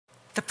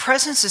The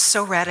presence is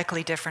so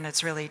radically different,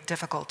 it's really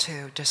difficult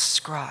to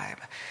describe.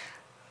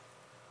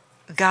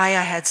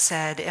 Gaia had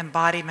said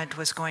embodiment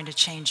was going to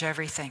change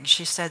everything.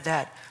 She said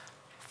that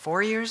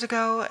 4 years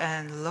ago,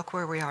 and look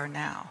where we are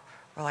now.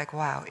 We're like,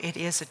 wow, it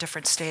is a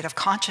different state of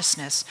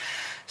consciousness.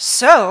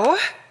 So,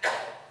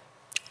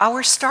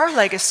 our star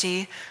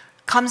legacy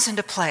comes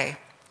into play,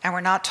 and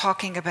we're not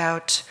talking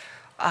about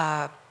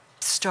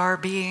star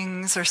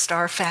beings or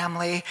star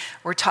family.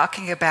 We're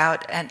talking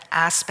about an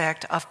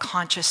aspect of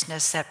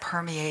consciousness that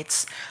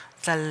permeates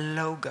the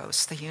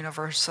logos, the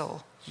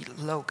universal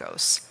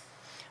logos.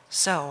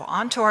 So,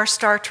 onto our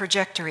star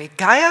trajectory.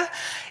 Gaia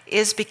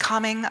is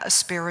becoming a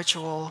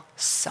spiritual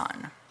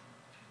sun.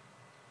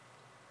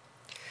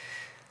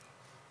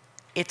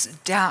 It's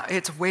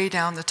way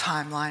down the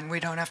timeline. We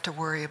don't have to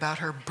worry about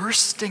her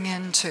bursting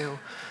into,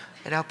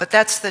 but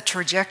that's the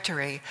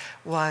trajectory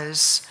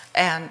was,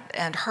 and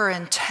her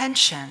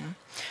intention,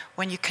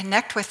 when you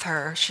connect with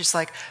her, she's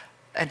like,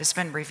 and it's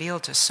been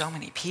revealed to so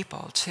many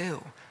people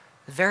too,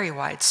 very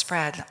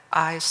widespread.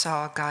 I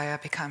saw Gaia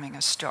becoming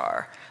a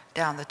star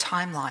down the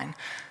timeline.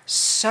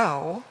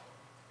 So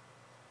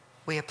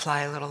we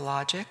apply a little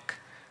logic,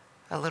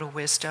 a little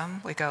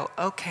wisdom. We go,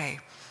 okay,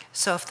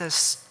 so if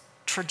this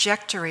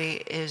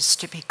trajectory is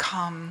to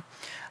become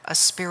a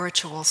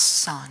spiritual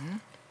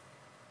sun,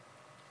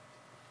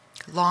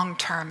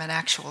 long-term an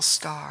actual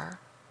star,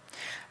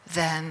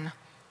 then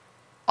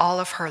all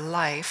of her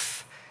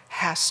life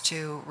has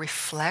to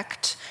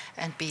reflect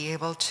and be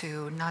able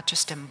to not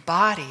just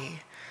embody,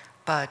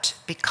 but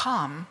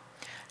become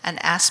an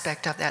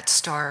aspect of that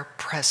star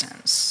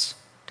presence.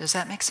 Does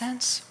that make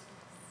sense?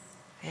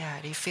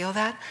 Yeah, do you feel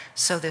that?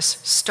 So this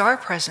star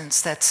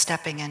presence that's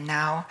stepping in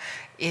now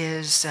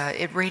is,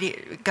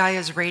 Gaia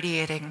is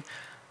radiating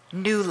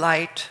new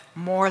light,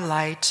 more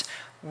light.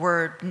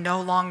 We're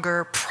no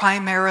longer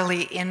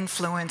primarily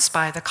influenced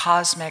by the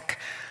cosmic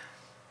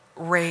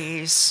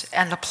rays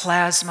and the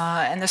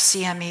plasma and the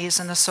CMEs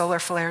and the solar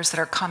flares that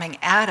are coming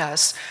at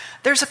us.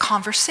 There's a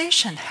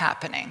conversation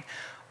happening,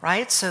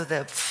 right? So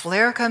the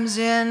flare comes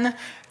in,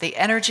 the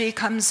energy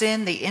comes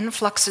in, the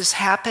influxes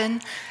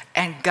happen,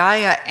 and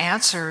Gaia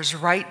answers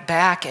right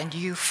back, and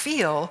you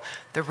feel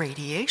the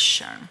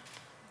radiation,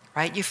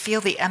 right? You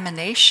feel the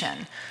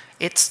emanation.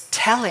 It's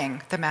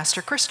telling the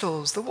master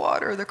crystals, the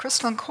water, the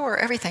crystalline core,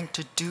 everything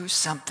to do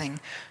something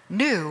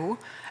new,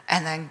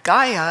 and then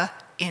Gaia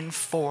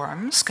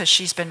informs, because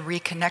she's been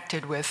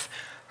reconnected with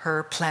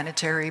her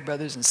planetary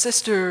brothers and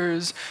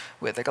sisters,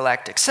 with the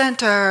galactic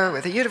center,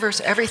 with the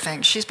universe,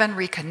 everything. She's been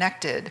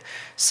reconnected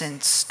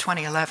since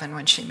 2011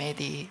 when she made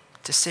the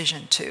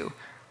decision to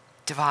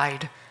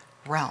divide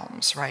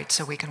realms, right?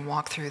 So we can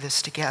walk through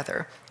this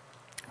together.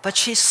 But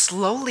she's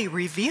slowly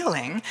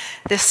revealing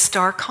this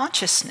star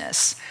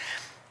consciousness.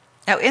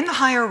 Now, in the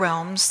higher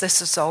realms,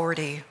 this is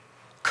already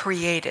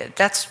created.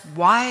 That's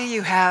why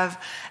you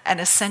have an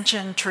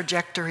ascension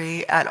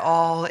trajectory at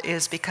all,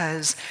 is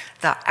because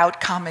the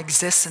outcome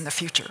exists in the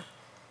future,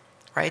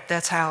 right?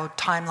 That's how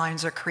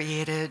timelines are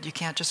created. You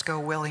can't just go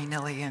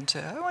willy-nilly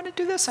into, I want to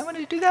do this, I want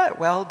to do that.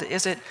 Well,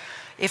 is it,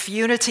 if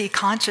unity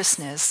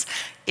consciousness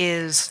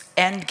is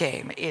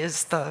endgame,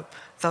 is the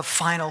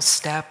final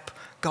step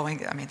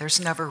going, I mean,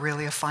 there's never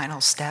really a final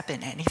step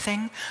in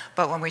anything,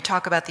 but when we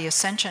talk about the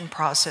ascension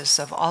process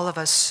of all of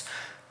us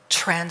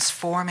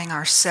transforming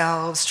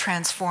ourselves,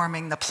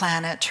 transforming the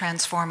planet,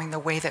 transforming the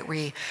way that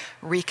we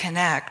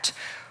reconnect,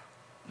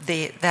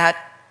 that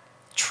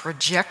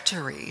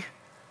trajectory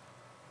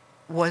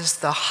was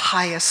the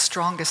highest,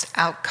 strongest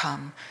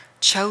outcome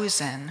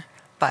chosen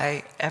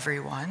by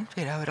everyone.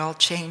 You know, it all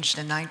changed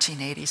in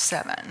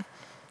 1987,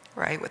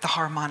 right, with the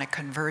harmonic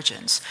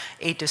convergence.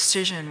 A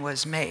decision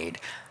was made.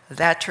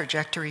 That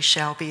trajectory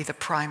shall be the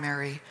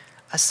primary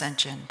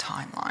ascension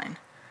timeline.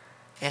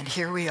 And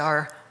here we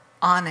are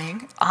on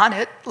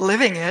it,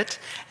 living it,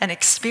 and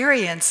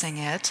experiencing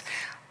it.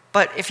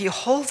 But if you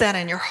hold that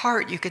in your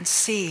heart, you can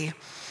see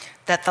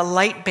that the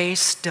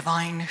light-based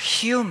divine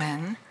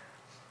human,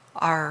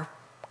 our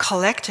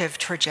collective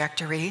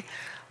trajectory,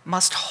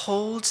 must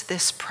hold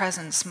this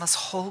presence, must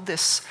hold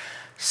this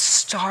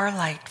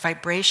starlight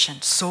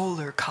vibration,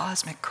 solar,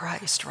 cosmic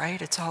Christ, right?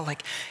 It's all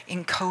like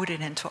encoded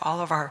into all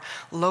of our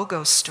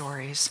logo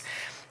stories.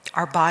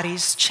 Our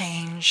bodies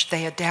change,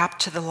 they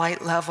adapt to the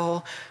light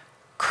level.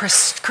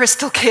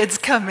 Crystal kids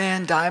come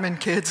in,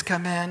 diamond kids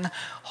come in,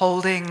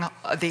 holding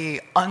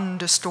the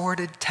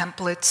undistorted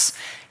templates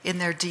in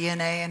their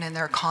DNA and in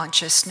their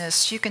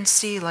consciousness. You can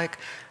see, like,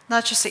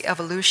 not just the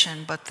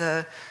evolution, but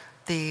the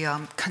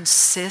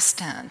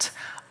consistent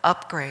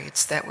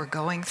upgrades that we're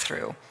going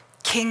through.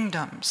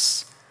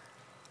 Kingdoms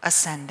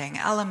ascending,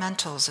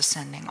 elementals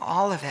ascending,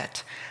 all of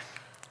it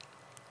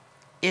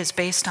is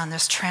based on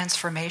this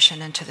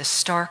transformation into the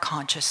star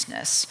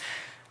consciousness.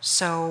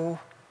 So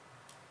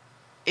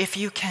if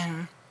you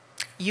can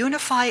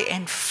unify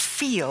and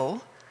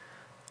feel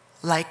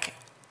like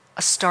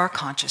a star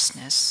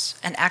consciousness,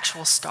 an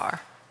actual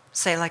star,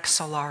 say like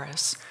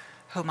Solaris,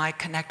 whom I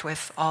connect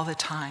with all the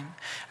time.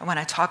 And when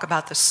I talk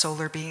about the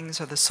solar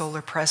beings or the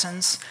solar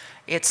presence,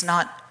 it's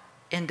not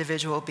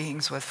individual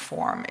beings with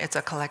form. It's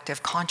a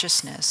collective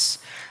consciousness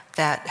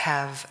that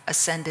have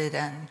ascended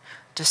and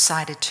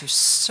decided to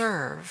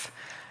serve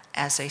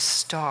as a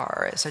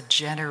star, as a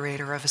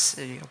generator of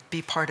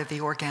be part of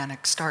the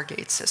organic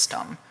Stargate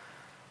system,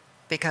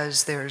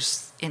 because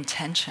there's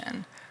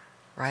intention,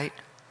 right?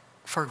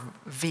 For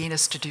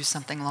Venus to do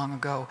something long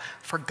ago,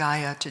 for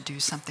Gaia to do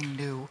something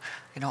new,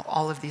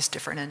 all of these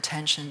different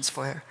intentions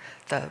for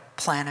the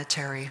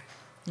planetary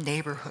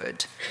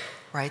neighborhood,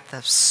 right?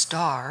 The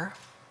star,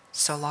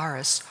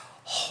 Solaris,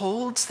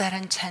 holds that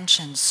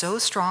intention so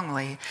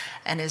strongly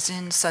and is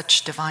in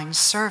such divine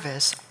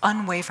service,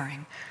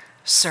 unwavering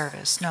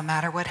service. No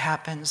matter what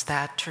happens,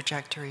 that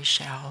trajectory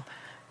shall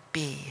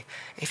be.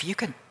 If you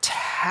can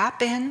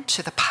tap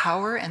into the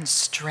power and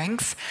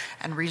strength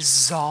and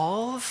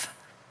resolve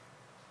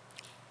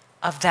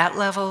of that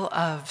level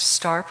of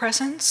star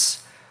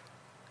presence,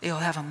 you'll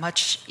have a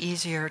much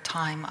easier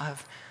time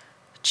of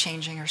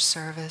changing your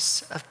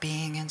service, of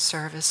being in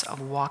service,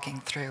 of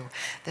walking through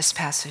this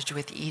passage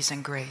with ease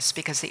and grace,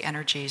 because the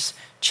energies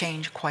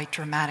change quite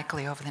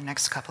dramatically over the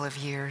next couple of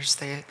years.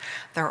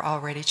 They're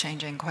already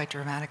changing quite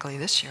dramatically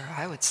this year,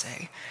 I would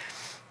say.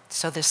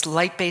 So this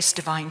light-based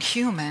divine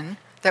human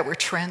that we're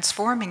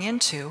transforming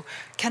into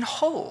can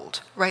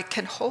hold, right?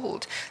 Can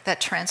hold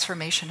that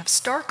transformation of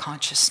star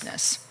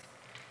consciousness.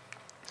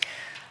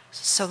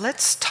 So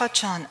let's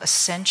touch on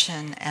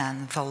ascension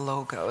and the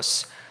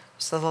logos.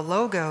 So the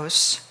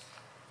logos,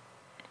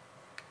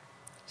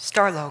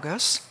 star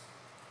logos,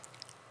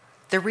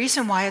 the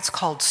reason why it's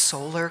called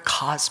solar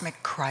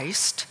cosmic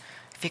Christ,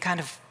 if you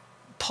kind of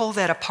pull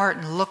that apart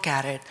and look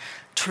at it,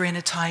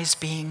 trinitized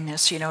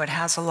beingness, it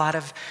has a lot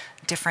of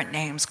different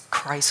names: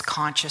 Christ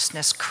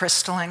consciousness,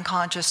 crystalline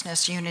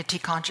consciousness, unity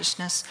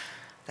consciousness.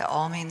 They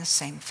all mean the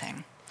same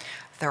thing.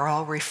 They're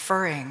all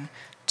referring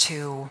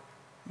to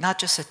not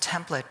just a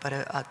template, but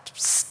a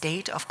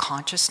state of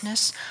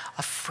consciousness,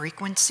 a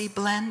frequency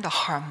blend, a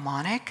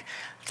harmonic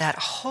that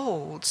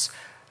holds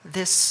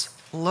this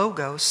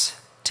logos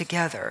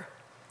together.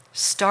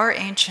 Star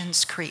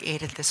ancients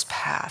created this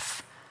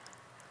path.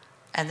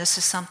 And this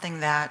is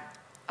something that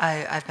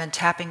I've been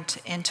tapping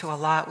into a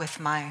lot with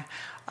my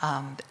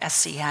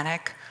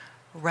Oceanic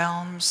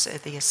realms,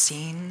 the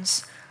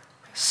Essenes,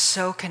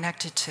 so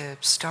connected to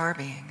star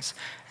beings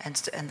and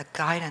the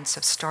guidance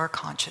of star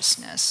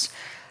consciousness.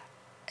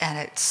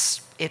 And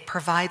it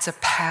provides a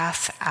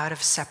path out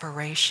of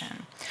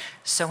separation.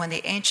 So when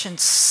the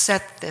ancients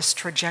set this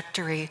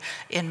trajectory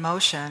in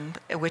motion,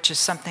 which is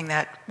something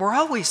that we're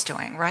always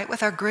doing, right?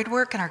 With our grid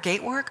work and our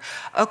gate work,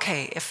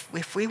 okay,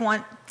 if we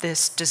want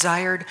this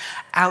desired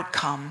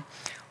outcome,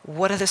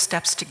 what are the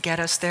steps to get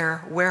us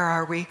there? Where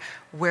are we?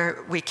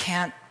 Where we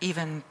can't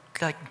even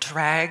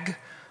drag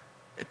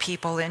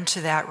people into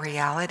that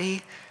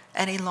reality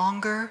any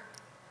longer.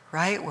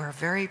 Right? We're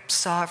very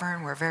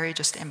sovereign, we're very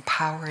just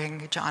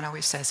empowering. John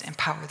always says,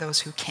 empower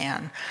those who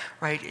can,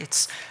 right?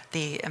 It's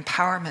the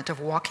empowerment of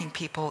walking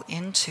people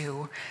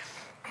into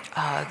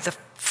the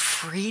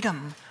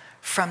freedom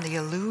from the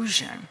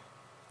illusion,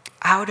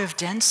 out of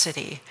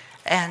density,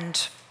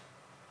 and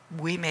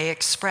we may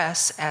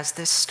express as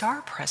this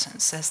star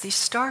presence, as these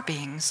star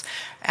beings,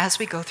 as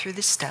we go through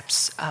the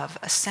steps of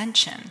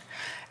ascension.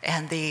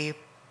 And the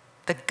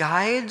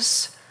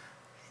guides,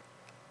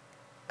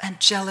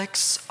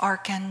 angelics,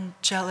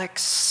 archangelics,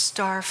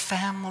 star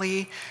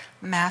family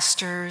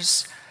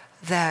masters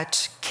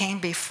that came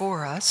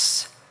before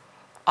us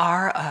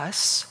are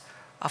us,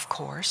 of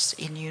course,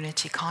 in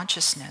unity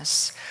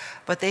consciousness,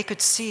 but they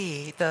could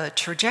see the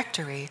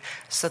trajectory,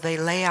 so they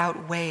lay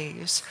out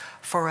ways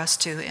for us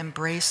to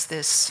embrace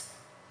this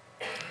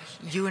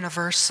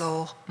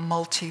universal,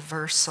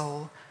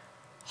 multiversal,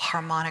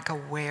 harmonic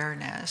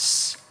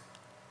awareness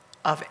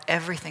of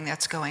everything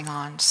that's going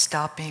on.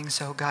 Stop being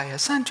so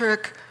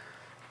Gaia-centric,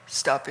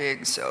 stop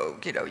being so,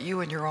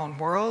 you in your own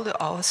world.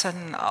 All of a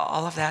sudden,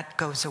 all of that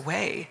goes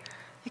away.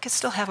 You can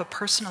still have a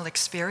personal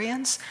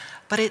experience,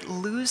 but it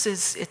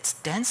loses its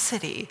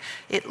density.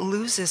 It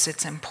loses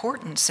its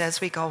importance as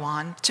we go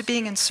on to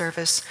being in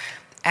service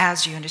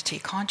as unity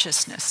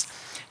consciousness.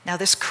 Now,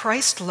 this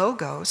Christ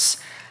logos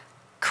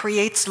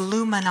creates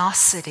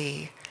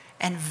luminosity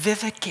and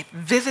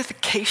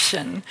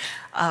vivification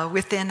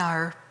within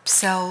our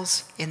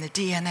cells, in the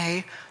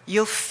DNA.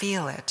 You'll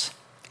feel it.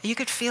 You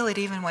could feel it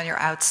even when you're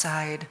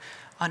outside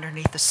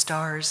underneath the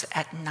stars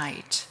at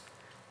night.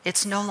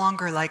 It's no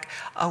longer like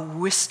a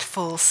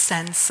wistful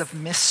sense of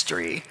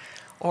mystery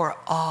or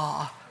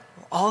awe.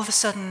 All of a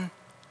sudden,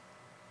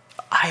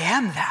 I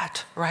am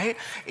that, right?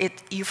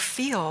 You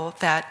feel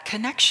that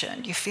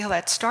connection. You feel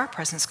that star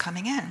presence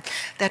coming in.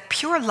 That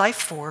pure life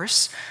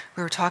force,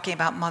 we were talking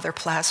about Mother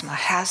Plasma,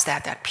 has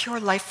that. That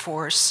pure life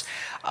force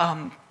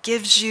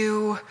gives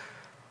you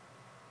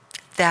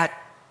that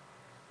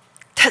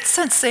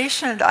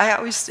sensation. I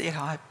always,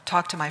 I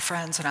talk to my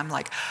friends and I'm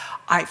like,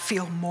 I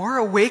feel more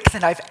awake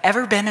than I've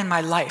ever been in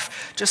my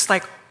life. Just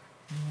like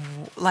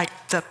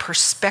the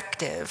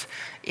perspective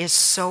is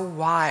so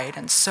wide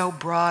and so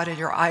broad, and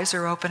your eyes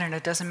are open, and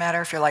it doesn't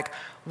matter if you're like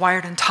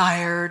wired and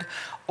tired,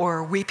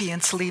 or weepy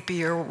and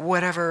sleepy, or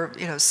whatever,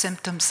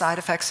 symptom side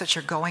effects that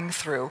you're going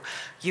through,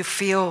 you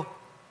feel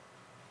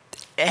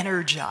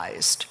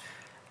energized.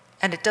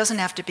 And it doesn't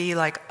have to be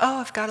like,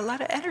 oh, I've got a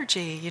lot of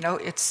energy.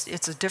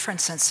 It's a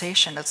different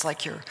sensation. It's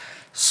like your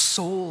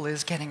soul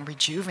is getting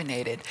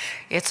rejuvenated.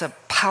 It's a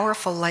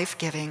powerful,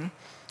 life-giving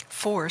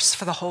force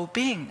for the whole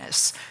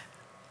beingness.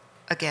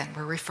 Again,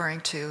 we're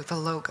referring to the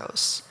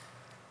logos,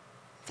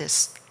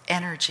 this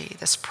energy,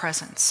 this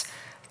presence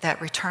that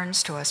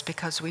returns to us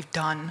because we've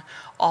done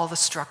all the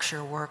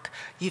structure work.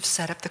 You've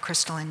set up the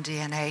crystalline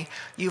DNA.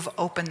 You've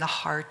opened the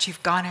heart.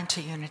 You've gone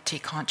into unity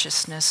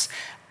consciousness.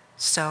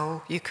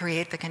 So you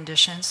create the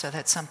conditions so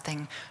that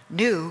something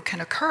new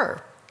can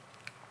occur.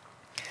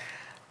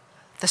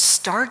 The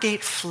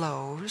stargate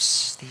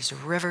flows, these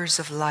rivers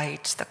of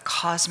light, the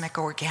cosmic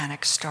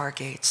organic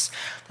stargates,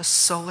 the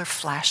solar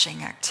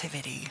flashing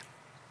activity,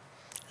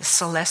 the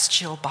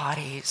celestial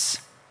bodies.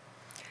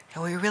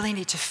 And we really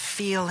need to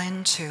feel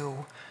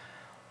into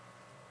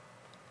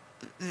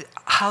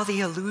how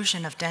the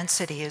illusion of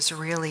density is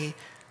really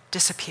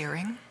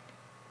disappearing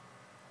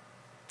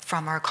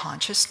from our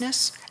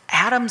consciousness.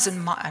 Atoms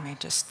and,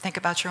 just think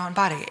about your own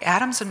body.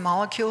 Atoms and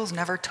molecules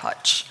never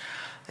touch.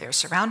 They're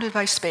surrounded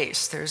by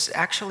space. There's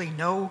actually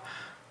no,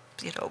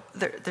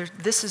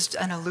 this is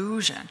an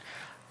illusion,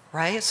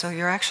 right? So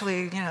you're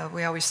actually,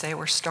 we always say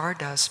we're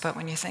stardust, but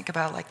when you think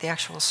about like the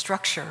actual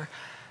structure,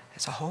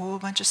 it's a whole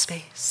bunch of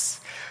space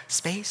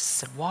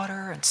and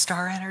water and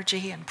star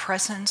energy and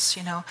presence,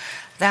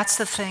 That's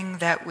the thing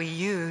that we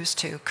use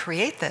to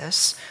create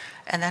this,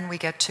 and then we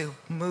get to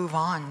move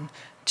on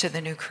to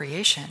the new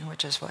creation,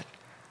 which is what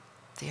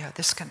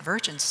this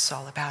convergence is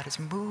all about, is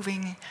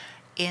moving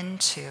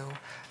into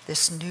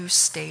this new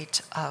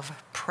state of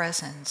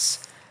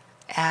presence,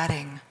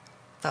 adding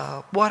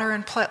the water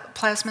and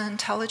plasma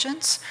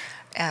intelligence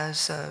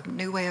as a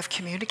new way of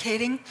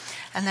communicating,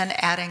 and then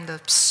adding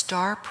the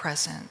star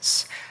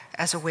presence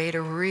as a way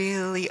to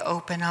really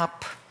open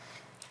up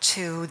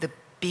to the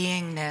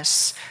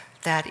beingness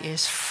that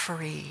is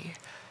free,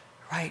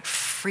 right?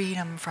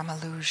 Freedom from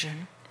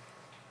illusion.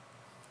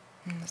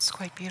 And it's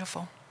quite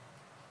beautiful.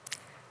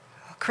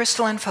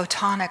 Crystalline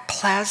photonic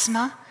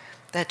plasma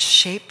that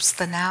shapes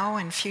the now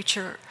and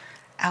future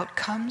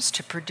outcomes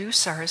to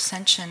produce our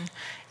ascension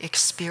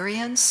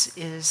experience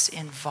is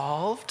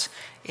involved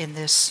in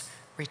this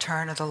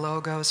return of the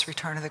Logos,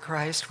 return of the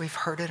Christ. We've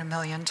heard it a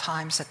million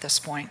times at this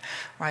point,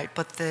 right?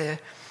 But the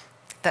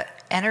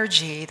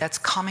energy that's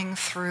coming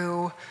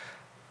through,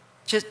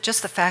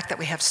 just the fact that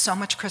we have so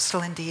much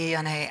crystalline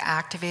DNA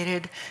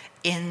activated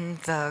in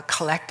the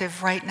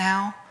collective right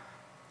now,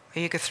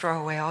 you could throw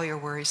away all your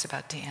worries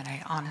about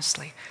DNA,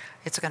 honestly.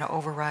 It's going to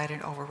override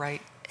and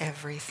overwrite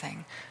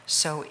everything.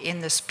 So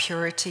in this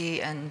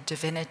purity and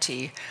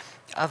divinity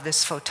of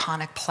this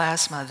photonic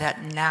plasma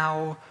that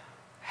now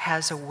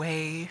has a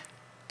way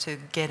to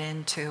get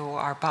into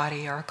our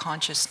body, our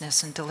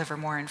consciousness, and deliver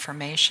more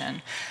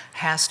information,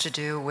 has to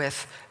do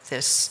with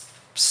this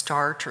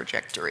star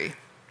trajectory.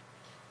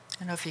 I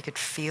don't know if you could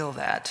feel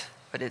that,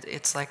 but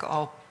it's like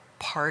all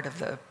part of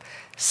the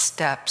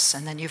steps.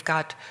 And then you've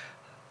got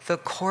the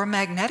core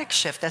magnetic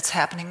shift that's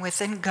happening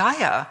within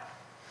Gaia.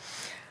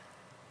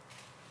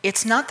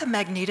 It's not the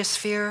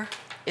magnetosphere.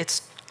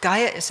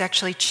 Gaia is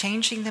actually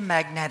changing the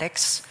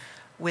magnetics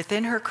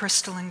within her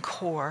crystalline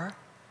core,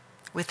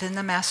 within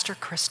the master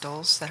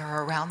crystals that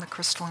are around the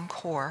crystalline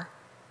core,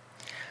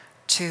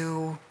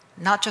 to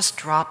not just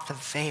drop the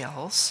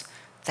veils.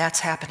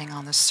 That's happening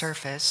on the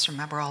surface.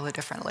 Remember all the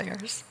different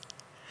layers.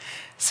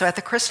 So at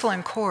the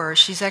crystalline core,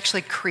 she's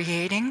actually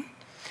creating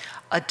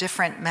a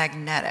different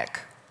magnetic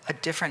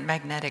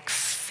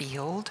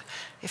field,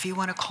 if you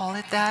want to call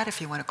it that,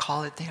 if you want to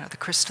call it, the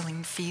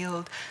crystalline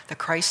field, the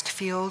Christ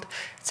field.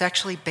 It's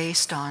actually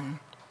based on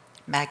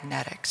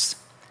magnetics.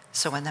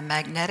 So when the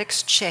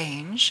magnetics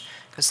change,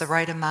 because the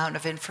right amount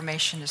of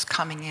information is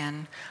coming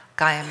in,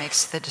 Gaia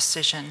makes the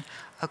decision,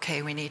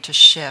 okay, we need to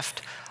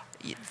shift.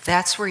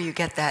 That's where you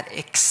get that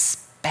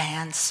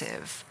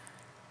expansive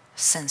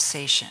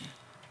sensation,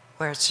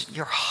 where it's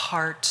your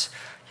heart,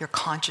 your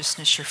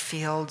consciousness, your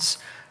fields,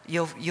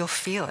 you'll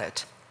feel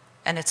it.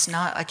 And it's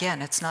not,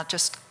 again, it's not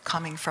just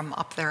coming from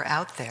up there,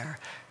 out there.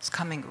 It's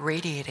coming,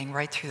 radiating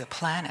right through the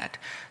planet.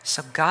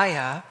 So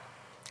Gaia,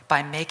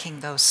 by making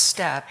those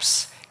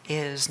steps,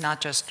 is not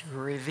just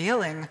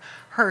revealing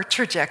her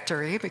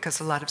trajectory,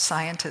 because a lot of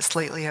scientists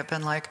lately have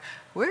been like,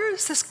 where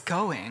is this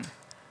going?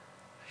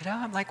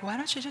 I'm like, why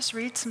don't you just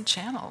read some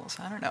channels?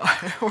 I don't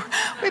know.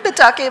 We've been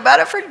talking about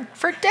it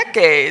for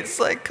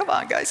decades. Like, come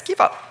on, guys, keep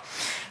up.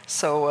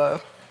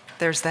 So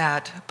there's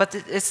that. But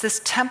it's this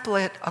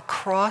template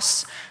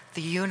across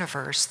the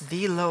universe,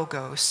 the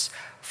Logos,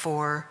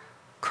 for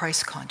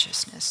Christ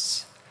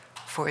consciousness,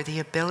 for the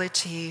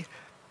ability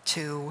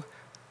to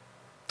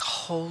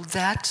hold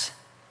that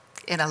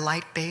in a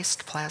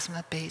light-based,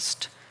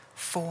 plasma-based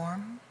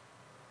form.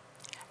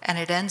 And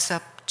it ends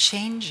up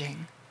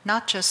changing,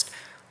 not just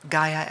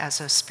Gaia as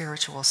a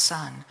spiritual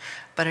sun,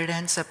 but it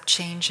ends up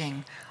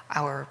changing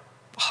our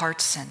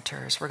heart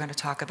centers. We're going to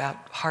talk about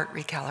heart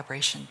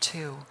recalibration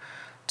too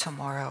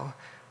tomorrow,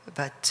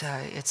 but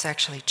it's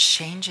actually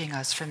changing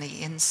us from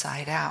the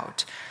inside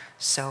out.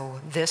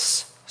 So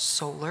this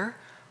solar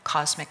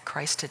cosmic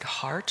Christed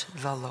heart,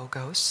 the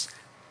Logos,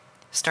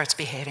 starts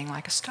behaving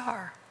like a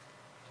star.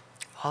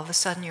 All of a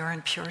sudden you're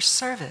in pure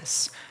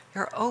service.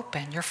 You're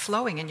open, you're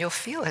flowing, and you'll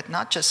feel it,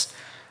 not just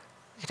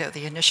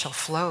the initial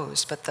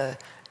flows, but the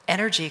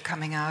energy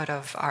coming out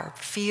of our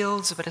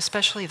fields, but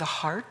especially the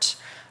heart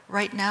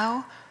right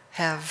now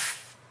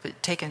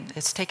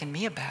it's taken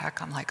me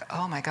aback. I'm like,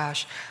 oh my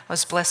gosh, I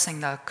was blessing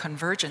the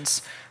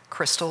convergence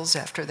crystals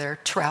after their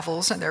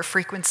travels and their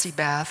frequency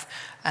bath,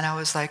 and I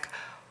was like,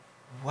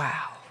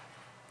 wow,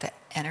 the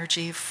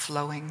energy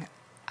flowing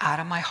out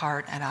of my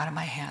heart and out of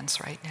my hands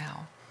right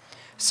now.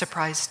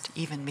 Surprised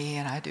even me,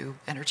 and I do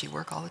energy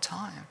work all the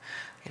time.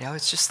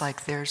 It's just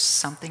like there's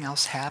something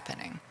else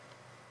happening,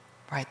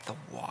 right? The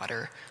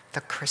water,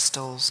 the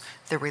crystals,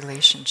 the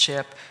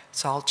relationship,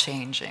 it's all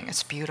changing.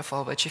 It's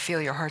beautiful, but you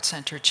feel your heart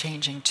center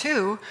changing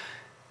too,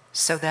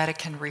 so that it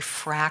can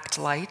refract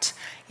light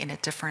in a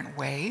different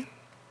way.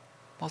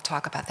 We'll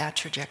talk about that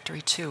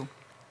trajectory too.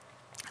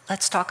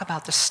 Let's talk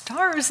about the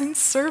stars in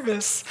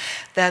service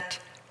that,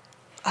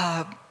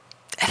 and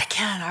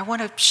again, I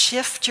want to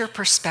shift your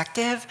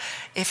perspective.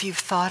 If you've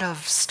thought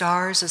of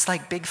stars as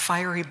like big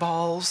fiery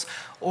balls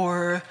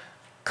or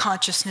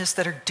consciousness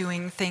that are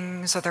doing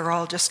things, or they're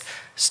all just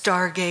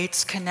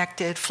stargates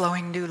connected,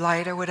 flowing new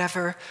light or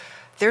whatever,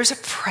 there's a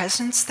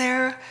presence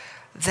there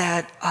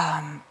that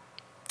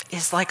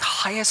is like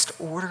highest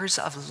orders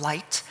of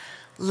light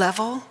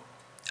level,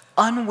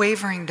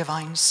 unwavering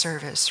divine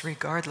service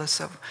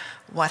regardless of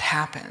what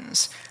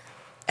happens.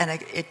 And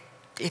it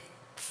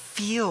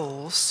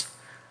feels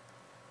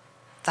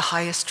the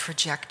highest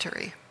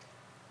trajectory.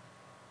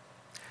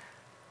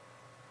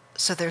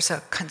 So there's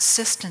a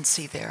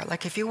consistency there.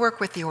 Like if you work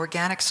with the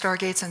organic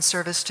stargates in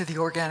service to the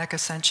organic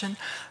ascension,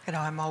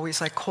 I'm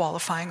always like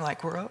qualifying,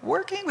 like we're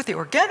working with the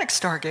organic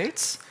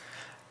stargates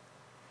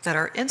that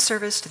are in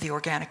service to the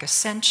organic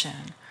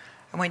ascension.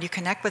 And when you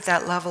connect with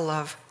that level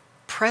of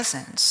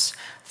presence,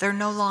 they're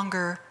no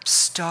longer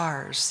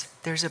stars.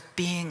 There's a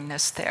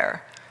beingness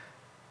there.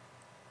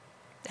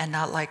 And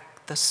not like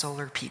the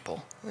solar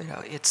people.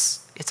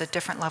 It's a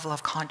different level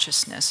of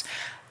consciousness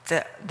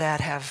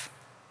that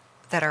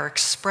are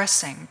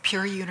expressing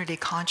pure unity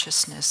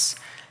consciousness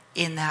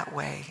in that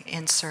way,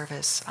 in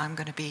service. I'm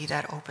going to be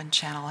that open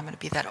channel. I'm going to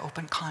be that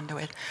open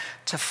conduit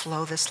to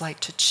flow this light,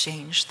 to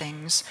change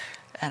things,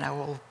 and I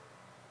will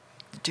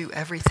do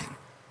everything,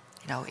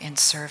 in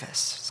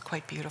service. It's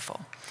quite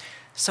beautiful.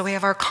 So we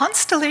have our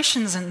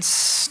constellations and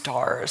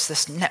stars,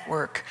 this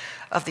network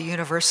of the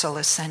universal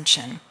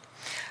ascension.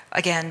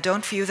 Again,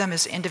 don't view them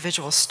as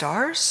individual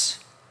stars,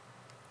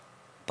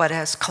 but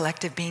as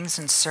collective beings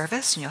in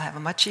service, and you'll have a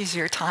much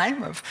easier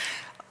time of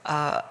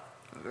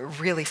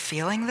really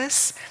feeling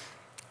this.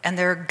 And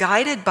they're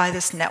guided by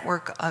this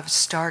network of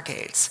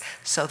stargates.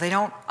 So they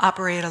don't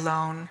operate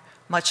alone,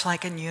 much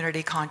like in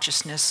unity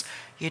consciousness.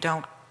 You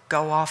don't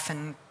go off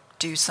and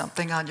do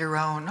something on your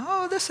own.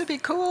 Oh, this would be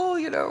cool,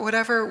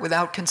 whatever,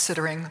 without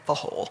considering the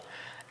whole,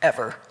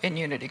 ever, in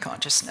unity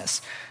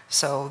consciousness.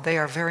 So they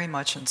are very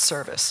much in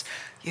service.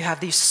 You have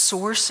these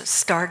source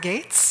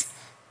stargates,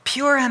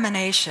 pure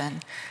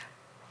emanation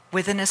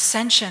with an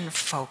ascension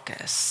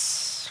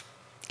focus,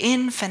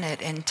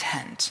 infinite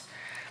intent.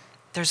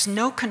 There's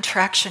no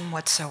contraction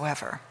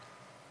whatsoever.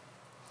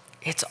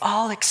 It's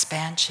all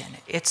expansion.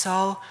 It's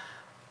all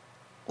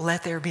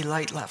let there be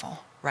light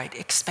level, right?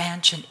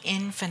 Expansion,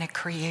 infinite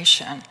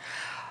creation.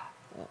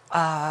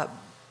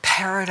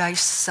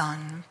 Paradise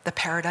sun, the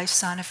paradise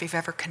sun, if you've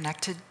ever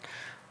connected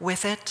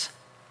with it,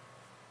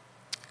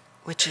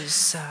 which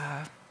is,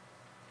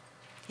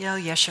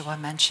 Yeshua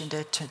mentioned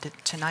it,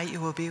 tonight you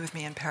will be with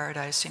me in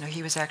paradise.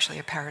 He was actually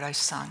a paradise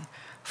sun,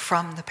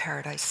 from the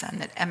paradise sun,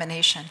 that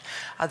emanation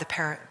of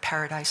the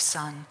paradise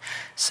sun.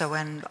 So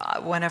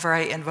whenever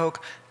I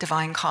invoke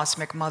Divine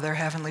Cosmic Mother,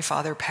 Heavenly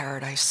Father,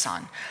 Paradise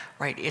Sun,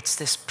 right, it's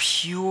this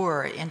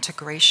pure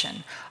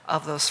integration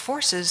of those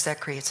forces that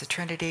creates a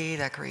Trinity,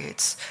 that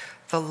creates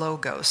the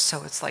Logos.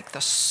 So it's like the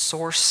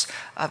source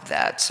of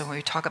that. So when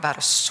we talk about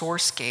a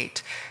source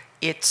gate,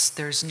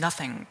 there's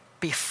nothing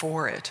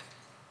before it.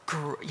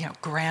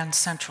 Grand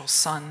central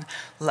sun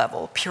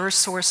level, pure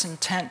source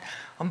intent,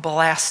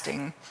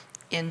 blasting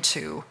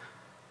into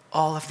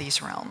all of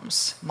these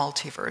realms,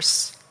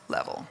 multiverse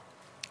level.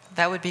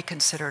 That would be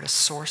considered a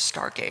source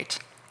stargate.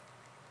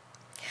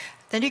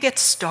 Then you get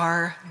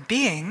star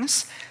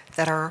beings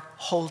that are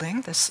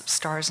holding the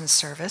stars in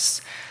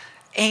service,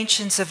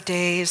 ancients of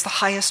days, the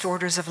highest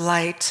orders of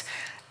light,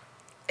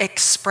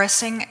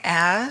 expressing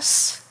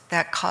as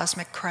that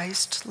cosmic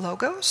Christ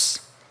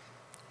Logos.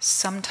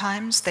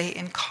 Sometimes they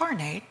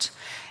incarnate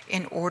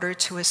in order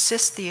to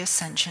assist the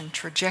ascension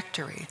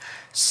trajectory.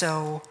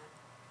 So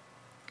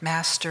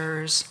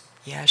masters,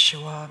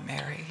 Yeshua,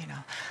 Mary,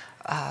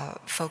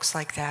 folks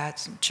like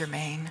that,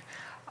 Jermaine,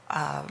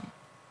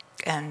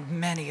 and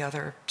many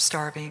other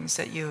star beings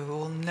that you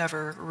will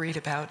never read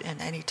about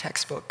in any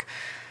textbook.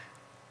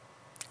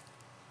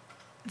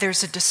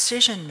 there's a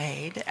decision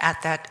made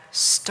at that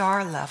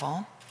star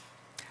level.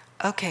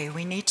 Okay,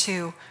 we need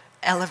to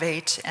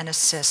elevate and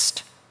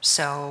assist.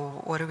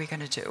 So what are we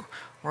going to do?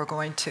 We're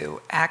going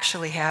to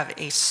actually have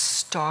a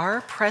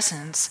star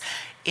presence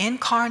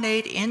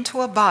incarnate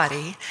into a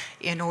body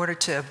in order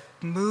to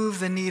move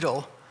the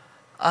needle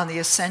on the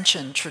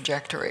ascension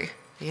trajectory.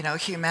 You know,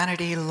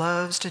 humanity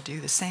loves to do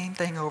the same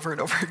thing over and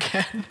over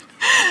again.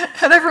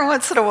 And every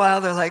once in a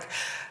while they're like,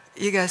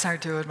 you guys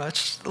aren't doing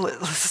much.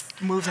 Let's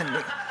move in.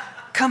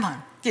 Come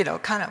on, you know,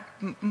 kind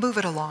of move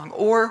it along.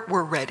 Or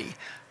we're ready,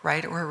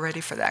 right? We're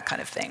ready for that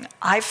kind of thing.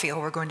 I feel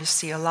we're going to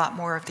see a lot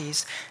more of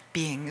these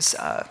beings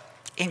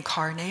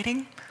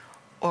incarnating,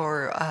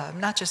 or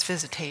not just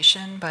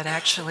visitation, but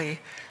actually,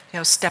 you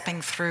know,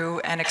 stepping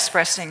through and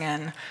expressing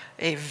in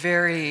a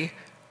very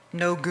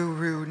no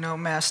guru, no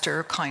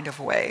master kind of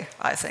way.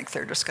 I think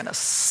they're just going to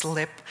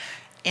slip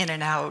in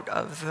and out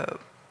of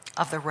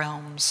the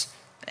realms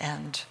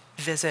and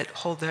visit,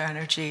 hold their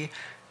energy,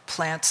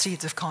 plant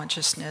seeds of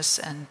consciousness,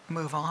 and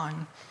move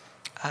on,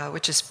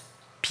 which is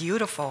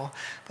beautiful.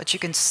 But you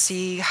can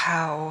see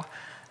how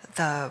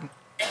the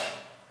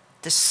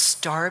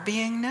star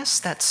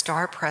beingness, that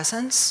star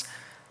presence,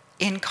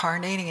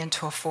 incarnating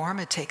into a form,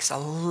 it takes a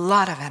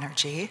lot of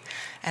energy,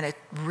 and it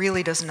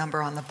really does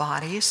number on the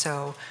body.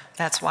 So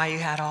that's why you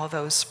had all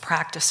those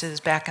practices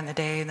back in the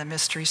day in the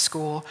mystery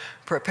school.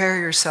 Prepare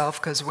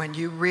yourself, because when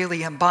you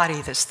really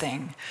embody this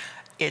thing,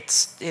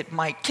 it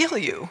might kill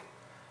you.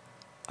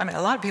 I mean,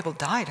 a lot of people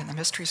died in the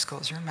mystery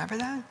schools. You remember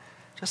that?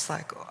 Just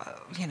like,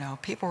 you know,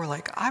 people were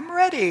like, I'm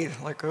ready.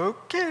 Like,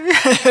 okay.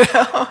 You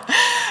know?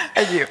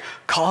 And you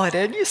call it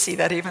in. You see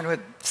that even with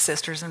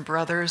sisters and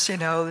brothers, you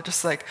know, they're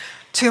just like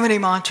too many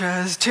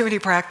mantras, too many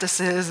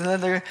practices, and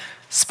then they're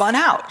spun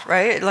out,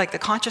 right? Like the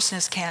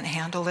consciousness can't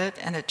handle it,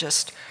 and it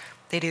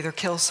either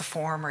kills the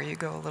form or you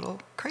go a little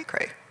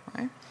cray-cray,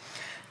 right?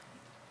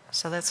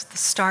 So that's the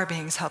star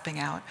beings helping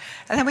out.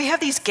 And then we have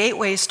these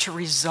gateways to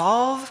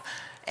resolve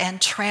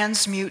and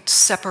transmute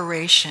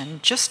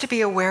separation. Just to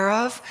be aware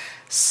of,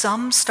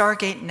 some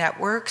Stargate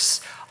networks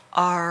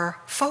are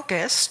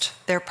focused,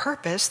 their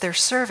purpose, their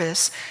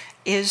service,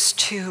 is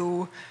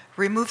to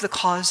remove the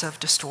cause of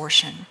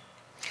distortion.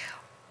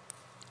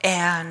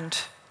 And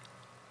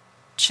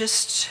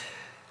just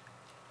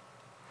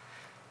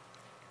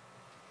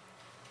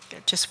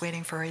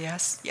waiting for a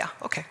yes? Yeah,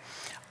 okay.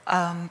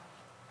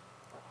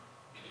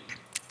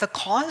 The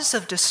cause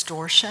of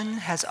distortion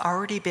has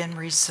already been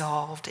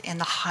resolved in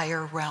the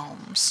higher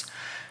realms.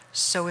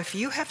 So if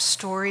you have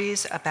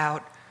stories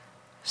about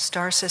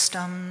star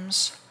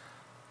systems,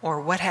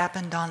 or what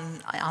happened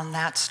on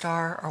that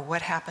star, or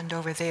what happened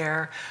over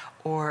there,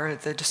 or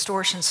the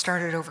distortion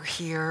started over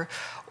here,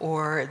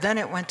 or then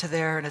it went to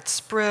there and it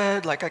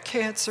spread like a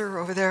cancer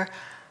over there,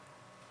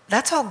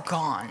 that's all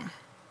gone,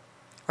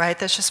 right?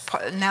 That's just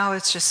now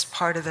it's just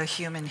part of the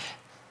human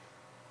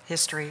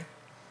history.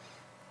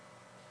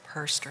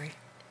 Herstory,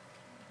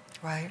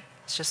 right?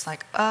 It's just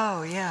like,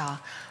 oh yeah.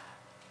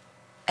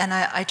 And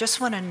I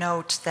just want to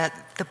note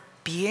that the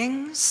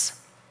beings,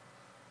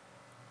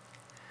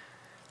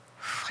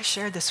 I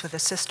shared this with a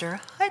sister,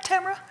 hi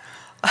Tamara,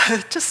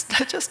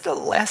 just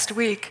last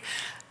week,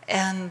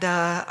 and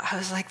I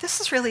was like,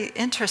 this is really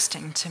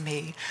interesting to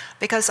me,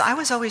 because I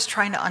was always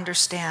trying to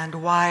understand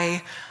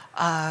why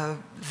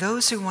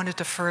those who wanted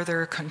to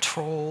further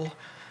control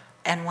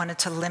and wanted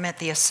to limit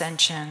the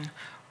ascension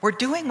were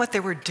doing what they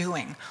were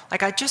doing.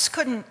 Like, I just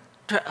couldn't,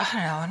 I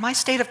don't know, in my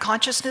state of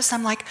consciousness,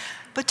 I'm like,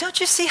 but don't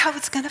you see how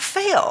it's going to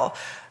fail?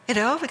 You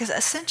know, because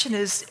ascension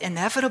is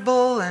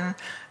inevitable, and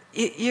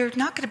you're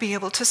not going to be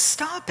able to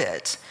stop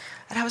it.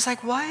 And I was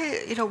like,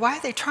 why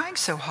are they trying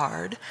so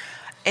hard?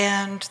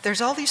 And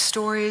there's all these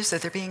stories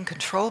that they're being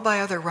controlled by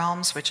other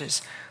realms, which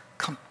is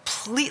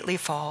completely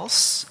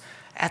false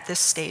at this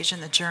stage in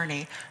the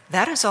journey.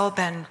 That has all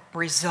been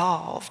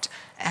resolved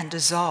and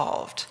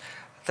dissolved.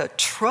 The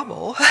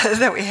trouble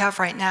that we have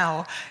right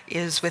now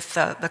is with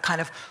the kind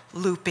of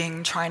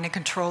looping, trying to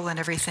control and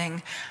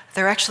everything.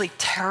 They're actually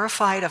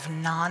terrified of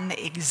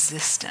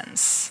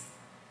non-existence.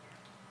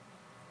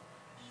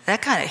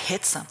 That kind of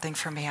hit something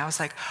for me. I was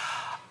like,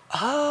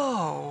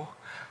 oh,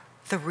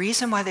 the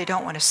reason why they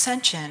don't want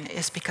ascension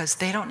is because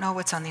they don't know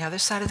what's on the other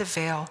side of the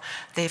veil.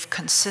 They've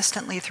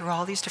consistently, through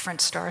all these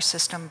different star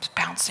systems,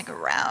 bouncing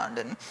around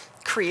and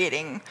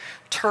creating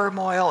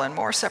turmoil and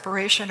more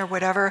separation or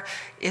whatever,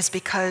 is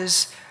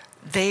because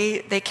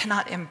they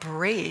cannot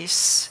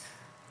embrace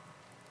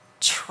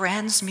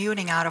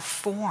transmuting out of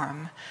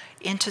form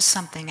into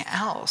something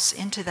else,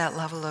 into that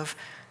level of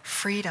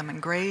freedom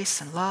and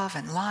grace and love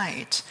and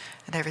light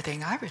and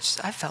everything. I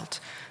felt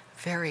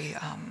very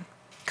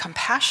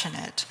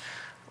compassionate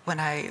when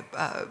I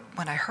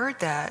heard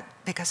that,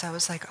 because I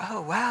was like,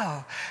 oh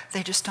wow,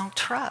 they just don't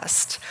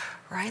trust,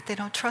 right? They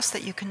don't trust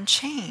that you can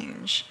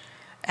change.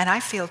 And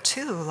I feel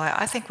too, like,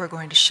 I think we're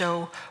going to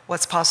show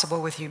what's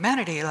possible with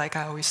humanity, like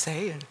I always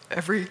say in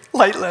every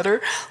light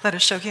letter, let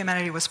us show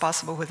humanity what's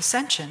possible with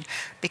ascension,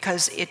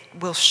 because it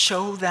will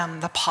show them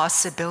the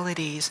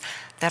possibilities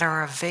that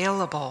are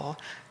available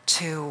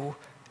to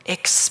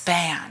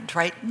expand,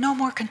 right? No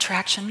more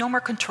contraction, no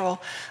more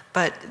control,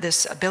 but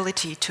this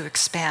ability to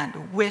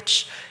expand,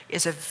 which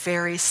is a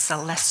very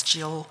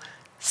celestial,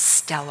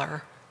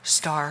 stellar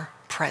star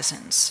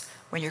presence.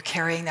 When you're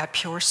carrying that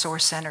pure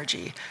source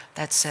energy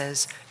that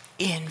says,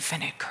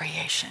 infinite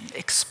creation,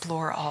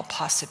 explore all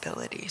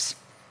possibilities,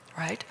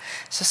 right?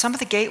 So some of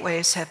the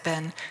gateways have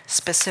been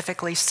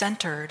specifically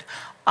centered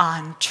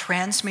on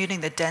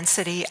transmuting the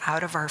density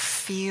out of our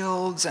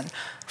fields and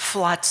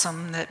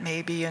flotsam that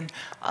may be in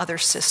other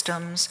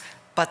systems,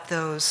 but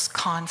those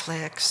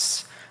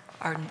conflicts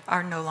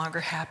are no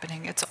longer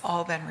happening. It's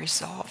all been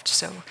resolved.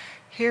 So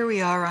here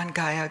we are on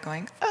Gaia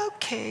going,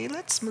 okay,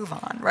 let's move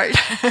on, right?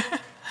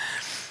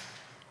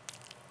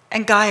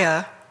 And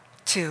Gaia,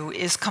 too,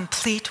 is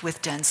complete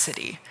with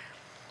density.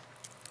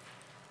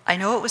 I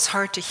know it was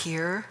hard to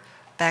hear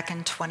back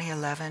in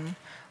 2011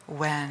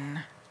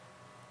 when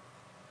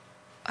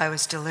I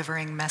was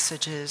delivering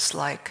messages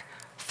like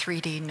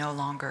 3D no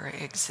longer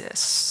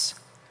exists.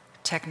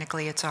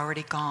 Technically, it's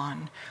already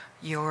gone.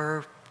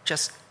 You're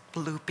just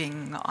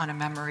looping on a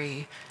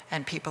memory,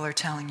 and people are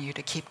telling you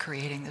to keep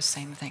creating the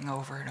same thing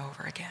over and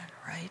over again,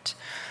 right?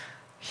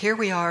 Here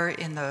we are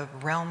in the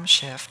realm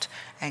shift,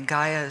 and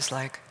Gaia is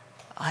like,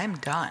 I'm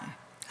done.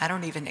 I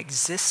don't even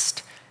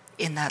exist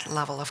in that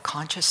level of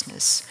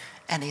consciousness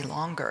any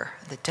longer.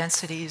 The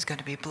density is going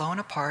to be blown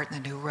apart,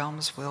 and the new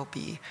realms will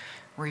be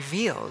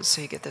revealed.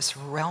 So you get this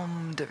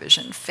realm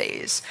division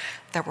phase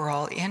that we're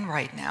all in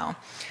right now.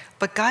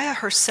 But Gaia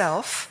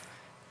herself,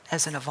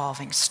 as an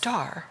evolving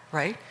star,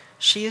 right?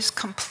 She is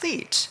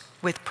complete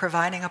with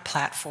providing a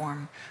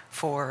platform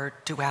for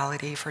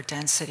duality, for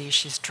density.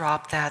 She's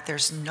dropped that.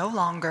 There's no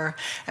longer,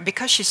 and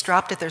because she's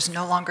dropped it, there's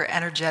no longer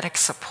energetic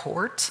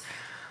support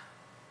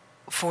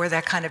for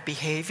that kind of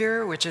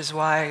behavior, which is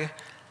why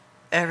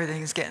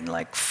everything's getting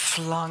like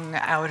flung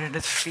out into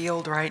the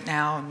field right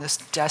now in this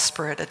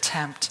desperate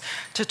attempt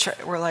to try.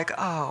 We're like,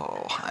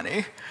 oh,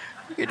 honey,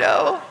 you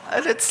know?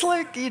 And it's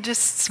like you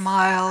just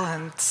smile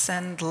and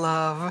send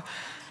love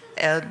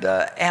and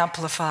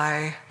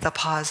amplify the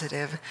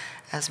positive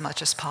as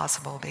much as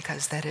possible,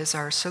 because that is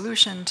our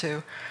solution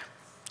to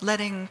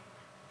letting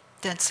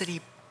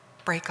density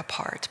break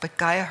apart. But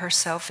Gaia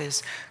herself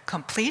is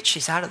complete.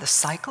 She's out of the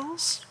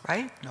cycles,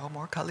 right? No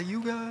more Kali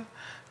Yuga,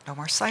 no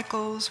more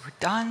cycles, we're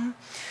done.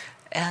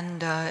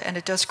 And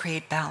it does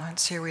create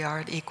balance. Here we are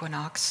at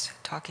Equinox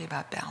talking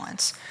about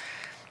balance.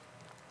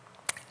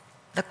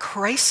 The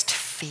Christ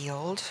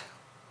field,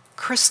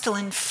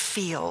 crystalline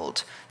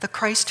field, the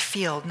Christ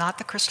field, not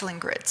the crystalline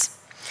grids.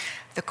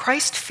 The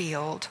Christ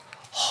field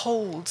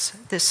holds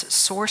this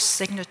source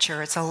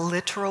signature. It's a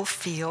literal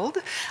field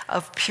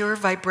of pure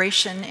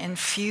vibration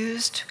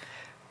infused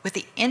with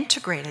the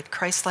integrated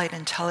Christ-light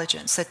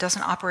intelligence that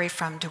doesn't operate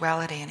from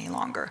duality any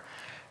longer,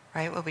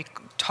 right? When we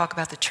talk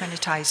about the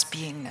trinitized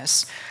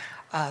beingness,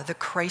 the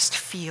Christ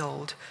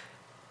field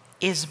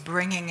is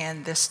bringing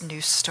in this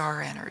new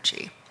star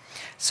energy.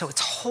 So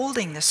it's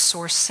holding this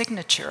source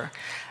signature,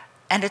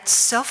 and it's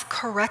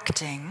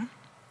self-correcting.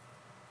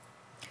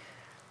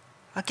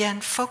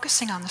 Again,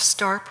 focusing on the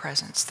star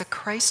presence, the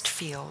Christ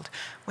field.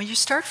 When you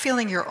start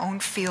feeling your own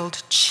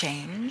field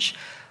change,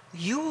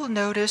 you will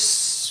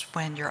notice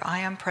when your I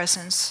am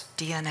presence,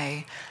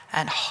 DNA,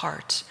 and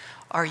heart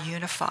are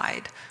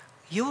unified,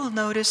 you will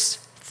notice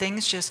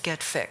things just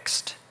get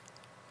fixed.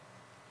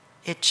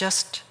 It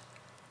just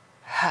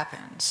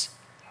happens.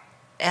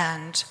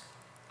 And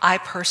I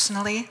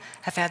personally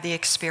have had the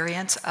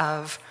experience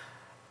of,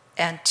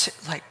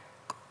 like,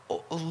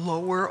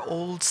 lower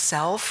old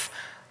self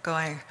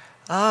going,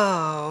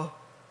 oh,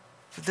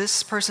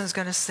 this person's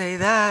going to say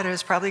that,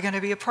 it's probably going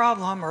to be a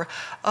problem, or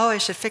oh, I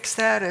should fix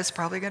that, it's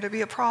probably going to be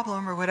a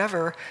problem, or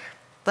whatever,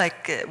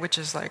 like, which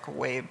is like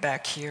way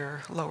back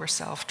here, lower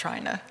self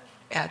trying to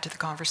add to the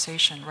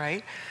conversation,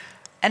 right?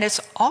 And it's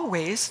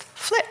always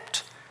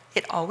flipped.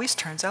 It always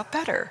turns out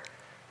better.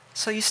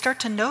 So you start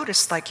to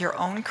notice like your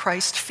own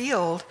Christ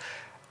field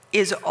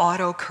is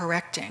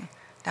auto-correcting.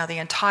 Now, the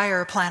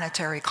entire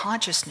planetary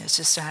consciousness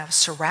is now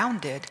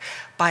surrounded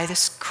by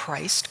this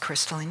Christ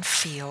crystalline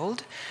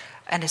field,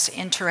 and it's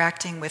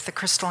interacting with the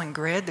crystalline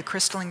grid. The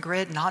crystalline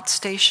grid, not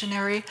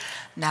stationary,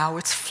 now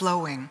it's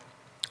flowing,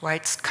 right?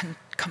 It's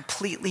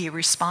completely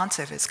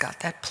responsive. It's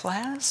got that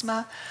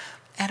plasma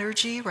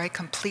energy, right?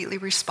 Completely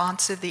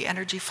responsive. The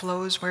energy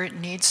flows where it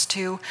needs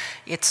to.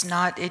 It's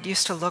not, it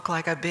used to look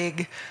like a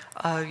big,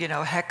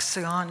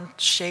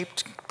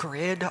 hexagon-shaped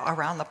grid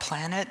around the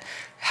planet.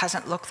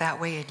 Hasn't looked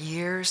that way in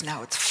years.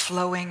 Now it's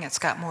flowing. It's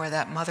got more of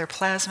that mother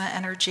plasma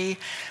energy.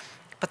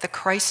 But the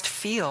Christ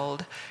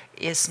field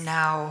is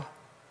now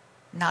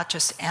not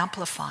just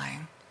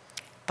amplifying,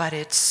 but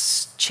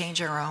it's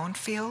changing our own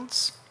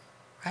fields,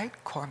 right?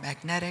 Core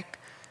magnetic,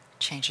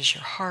 changes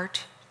your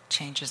heart,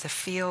 changes the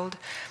field.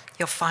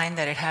 You'll find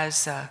that it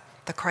has,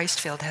 the Christ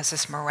field has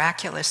this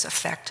miraculous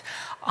effect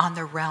on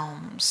the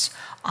realms,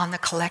 on the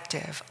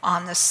collective,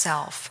 on the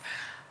self.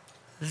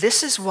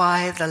 This is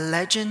why the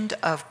legend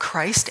of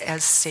Christ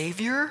as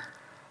Savior,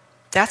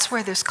 that's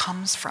where this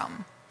comes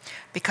from.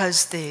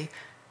 Because the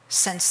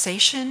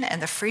sensation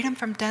and the freedom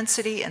from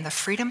density and the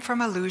freedom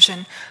from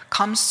illusion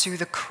comes through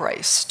the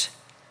Christ.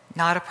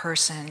 Not a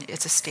person,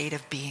 it's a state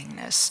of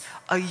beingness,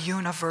 a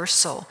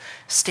universal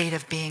state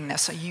of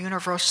beingness, a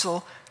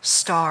universal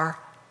star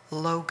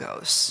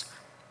logos,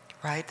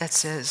 right? That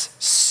says,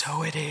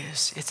 so it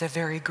is. It's a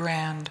very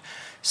grand,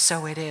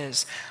 so it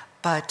is.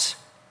 But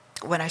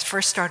when I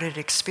first started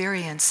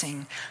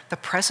experiencing the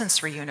presence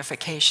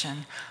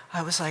reunification,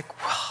 I was like,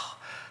 whoa,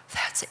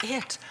 that's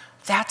it.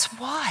 That's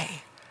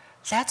why.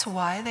 That's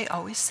why they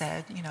always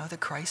said, the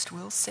Christ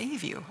will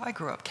save you. I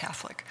grew up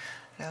Catholic.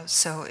 I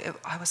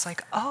was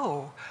like,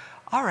 oh,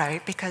 all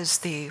right, because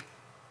the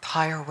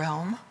higher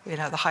realm,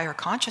 the higher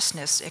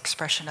consciousness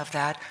expression of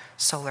that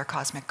solar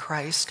cosmic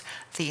Christ,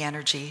 the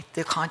energy,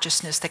 the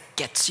consciousness that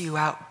gets you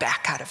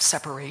back out of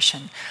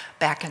separation,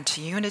 back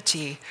into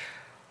unity,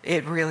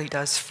 it really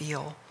does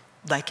feel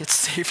like it's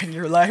saving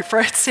your life,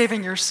 right?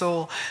 Saving your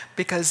soul,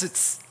 because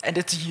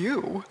it's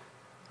you,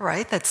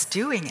 right, that's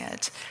doing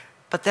it.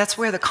 But that's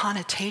where the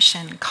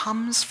connotation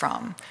comes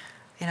from.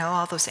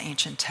 All those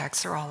ancient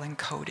texts are all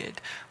encoded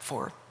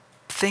for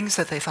things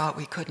that they thought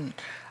we couldn't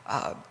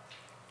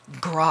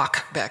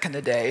grok back in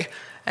the day.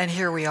 And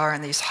here we are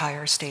in these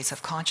higher states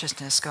of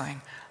consciousness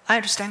going, I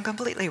understand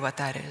completely what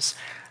that is.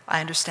 I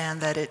understand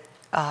that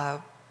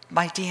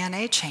my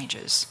DNA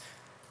changes.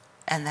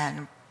 And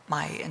then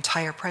my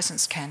entire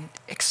presence can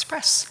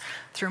express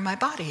through my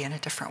body in a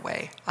different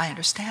way. I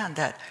understand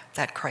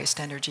that Christ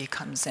energy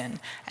comes in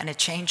and it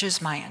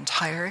changes my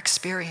entire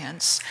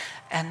experience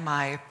and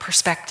my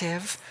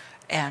perspective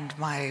and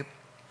my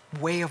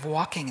way of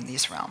walking in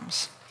these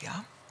realms.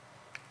 Yeah?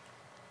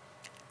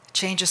 It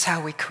changes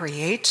how we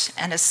create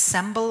and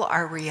assemble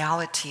our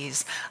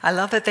realities. I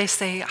love that they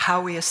say how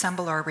we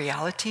assemble our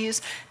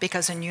realities,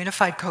 because in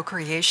unified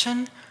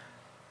co-creation,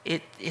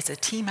 it's a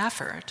team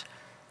effort.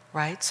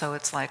 Right? So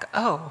it's like,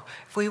 oh,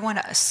 if we want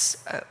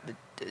to,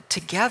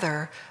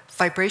 together,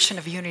 vibration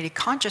of unity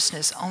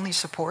consciousness only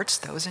supports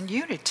those in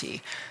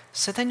unity.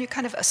 So then you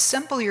kind of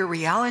assemble your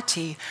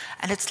reality,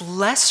 and it's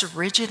less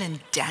rigid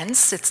and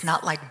dense. It's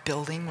not like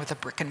building with a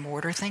brick and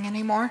mortar thing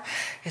anymore.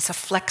 It's a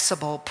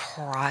flexible,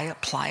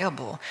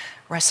 pliable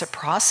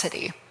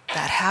reciprocity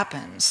that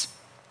happens.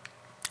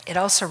 It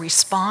also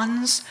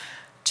responds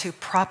to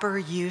proper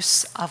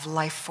use of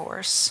life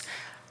force.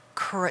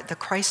 The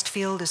Christ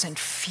field is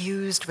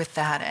infused with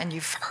that, and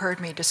you've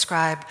heard me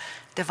describe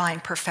divine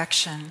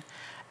perfection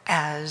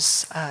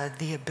as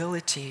the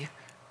ability,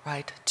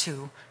 right,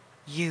 to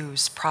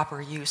use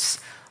proper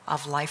use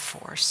of life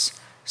force.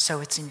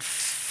 So it's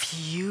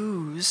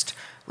infused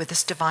with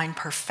this divine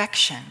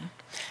perfection,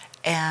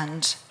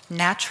 and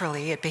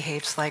naturally it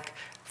behaves like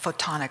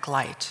photonic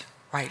light,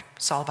 right?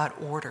 It's all about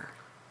order,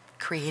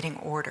 creating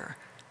order,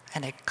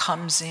 and it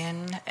comes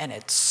in and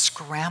it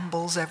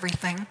scrambles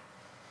everything,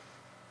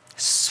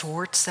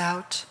 sorts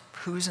out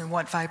who's in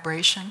what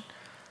vibration,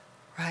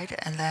 right?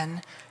 And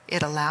then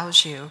it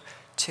allows you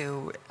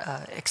to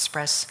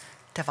express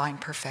divine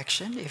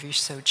perfection if you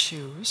so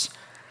choose.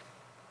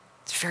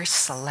 It's very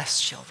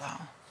celestial,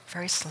 though.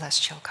 Very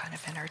celestial kind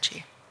of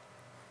energy.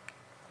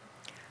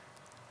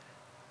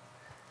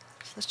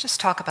 So let's just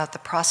talk about the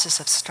process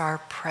of star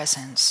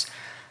presence,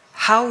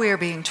 how we are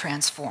being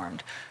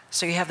transformed.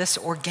 So you have this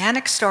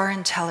organic star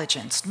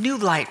intelligence, new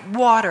light,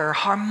 water,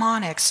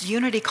 harmonics,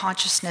 unity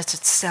consciousness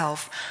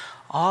itself,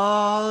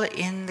 all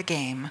in the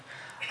game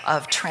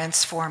of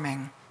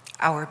transforming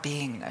our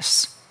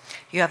beingness.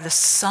 You have the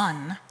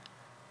sun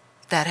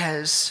that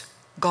has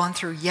gone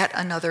through yet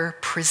another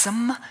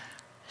prism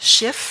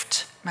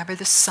shift. Remember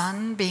the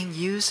sun being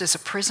used as a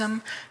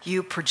prism?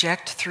 You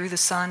project through the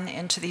sun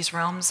into these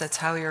realms. That's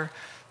how your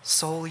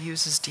soul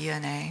uses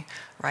DNA,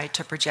 right,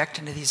 to project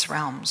into these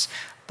realms.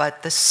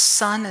 But the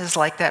sun is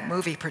like that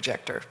movie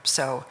projector,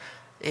 so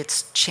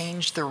it's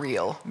changed the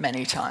reel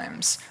many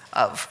times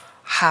of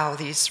how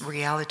these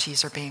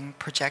realities are being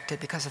projected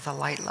because of the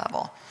light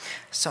level.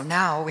 So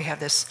now we have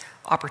this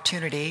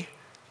opportunity.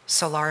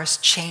 Solaris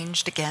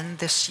changed again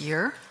this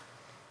year,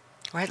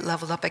 right?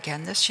 Leveled up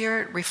again this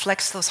year. It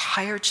reflects those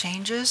higher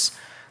changes,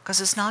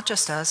 because it's not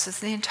just us, it's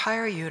the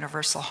entire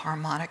universal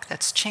harmonic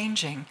that's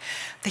changing.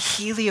 The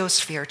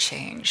heliosphere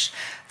changed.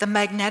 The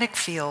magnetic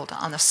field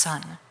on the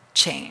sun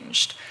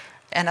changed.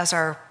 And as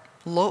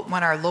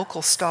when our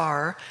local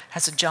star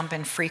has a jump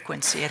in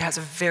frequency, it has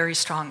a very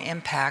strong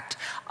impact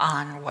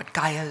on what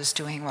Gaia is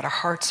doing, what our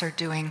hearts are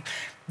doing.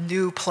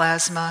 New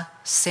plasma,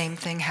 same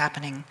thing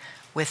happening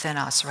within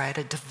us, right?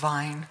 A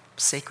divine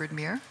sacred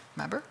mirror,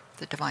 remember?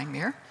 The divine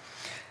mirror.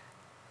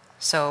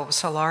 So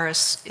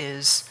Solaris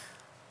is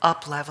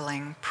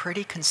up-leveling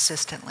pretty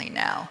consistently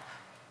now.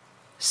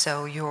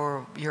 So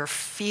you're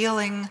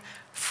feeling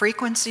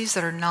frequencies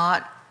that are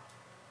not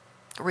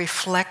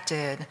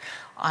reflected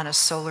on a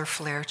solar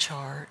flare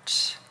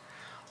chart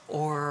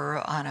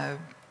or on a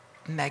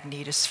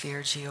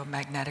magnetosphere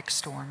geomagnetic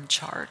storm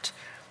chart,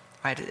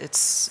 right? It's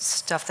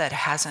stuff that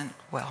hasn't,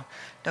 well,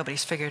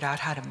 nobody's figured out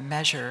how to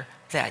measure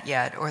that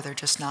yet, or they're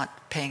just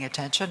not paying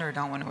attention or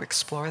don't want to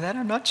explore that.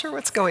 I'm not sure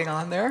what's going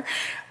on there.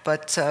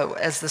 But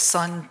as the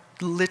sun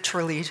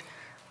literally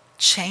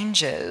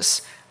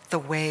changes the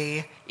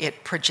way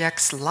it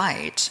projects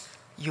light,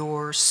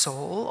 your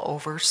soul,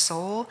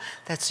 oversoul,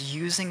 that's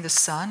using the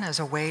sun as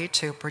a way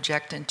to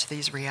project into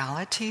these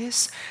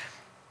realities,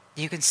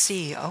 you can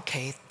see,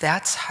 okay,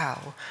 that's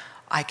how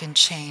I can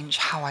change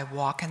how I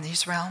walk in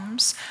these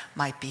realms,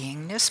 my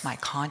beingness, my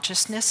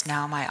consciousness.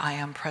 Now my I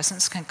am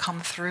presence can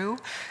come through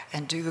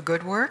and do the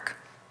good work.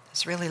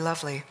 It's really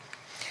lovely.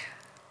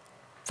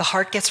 The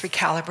heart gets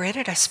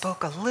recalibrated. I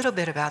spoke a little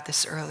bit about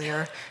this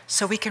earlier.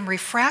 So we can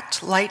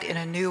refract light in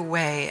a new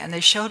way. And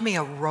they showed me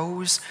a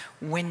rose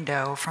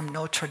window from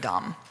Notre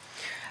Dame.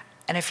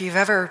 And if you've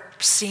ever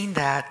seen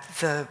that,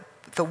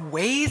 the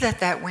way that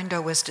that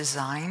window was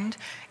designed,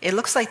 it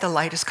looks like the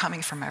light is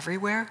coming from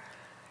everywhere.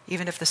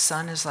 Even if the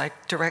sun is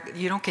like direct,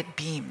 you don't get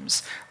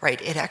beams,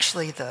 right? It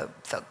actually, the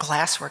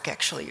glasswork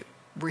actually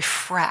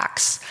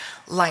refracts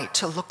light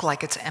to look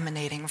like it's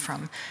emanating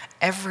from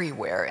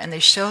everywhere. And they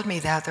showed me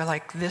that. They're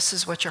like, this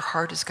is what your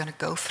heart is going to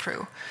go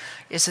through,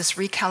 is this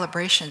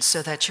recalibration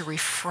so that you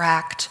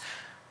refract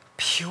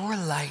pure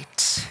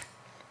light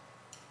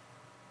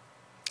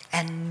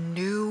and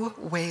new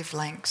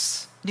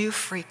wavelengths, new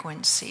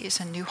frequencies,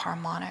 and new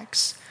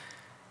harmonics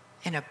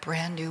in a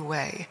brand new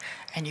way.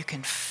 And you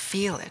can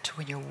feel it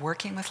when you're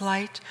working with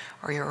light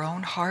or your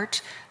own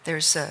heart.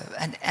 There's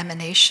an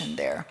emanation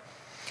there.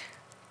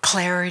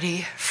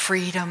 Clarity,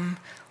 freedom,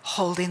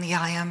 holding the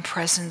I am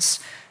presence,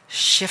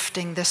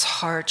 shifting this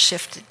heart,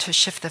 to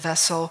shift the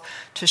vessel,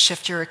 to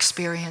shift your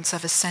experience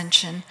of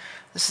ascension.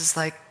 This is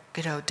like,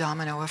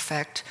 domino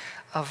effect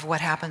of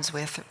what happens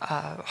with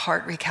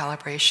heart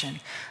recalibration.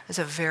 Is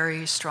a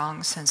very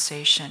strong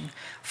sensation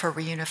for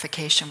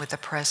reunification with the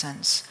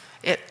presence.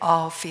 It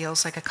all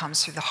feels like it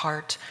comes through the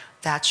heart.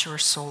 That's your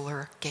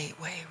solar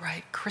gateway,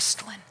 right?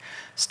 Crystalline,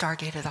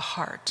 stargate of the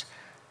heart.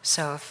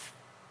 So if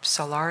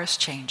Solaris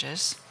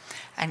changes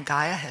and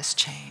Gaia has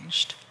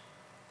changed,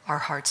 our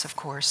hearts, of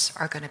course,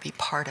 are going to be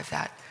part of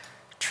that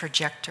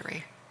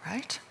trajectory,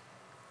 right?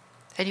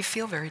 And you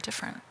feel very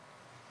different.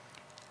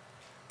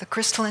 The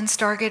crystalline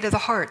stargate of the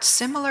heart,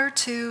 similar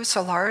to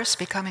Solaris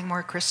becoming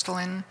more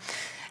crystalline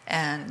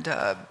and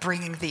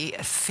bringing the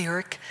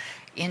etheric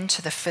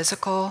into the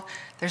physical.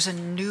 There's a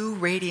new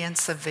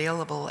radiance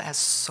available as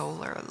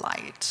solar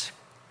light.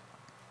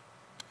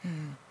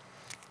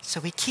 So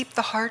we keep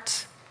the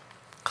heart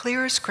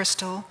clear as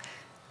crystal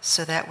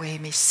so that we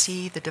may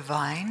see the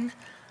divine,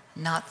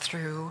 not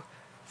through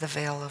the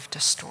veil of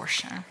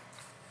distortion.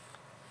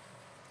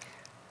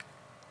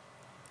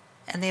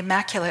 And the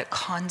Immaculate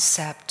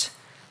Concept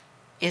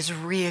is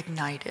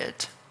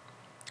reignited.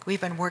 We've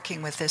been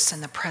working with this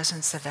in the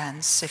presence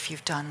events. If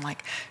you've done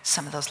like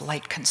some of those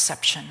light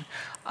conception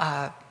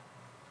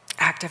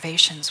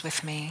activations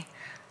with me,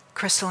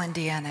 crystalline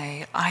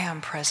DNA, I am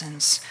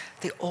presence,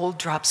 the old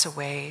drops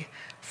away,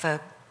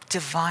 the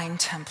divine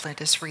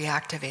template is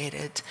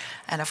reactivated.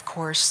 And of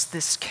course,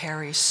 this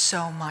carries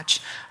so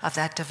much of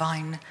that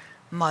divine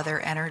mother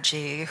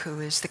energy who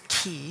is the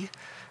key,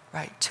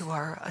 right, to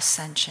our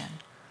ascension.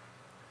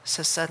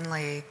 So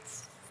suddenly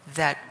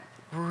that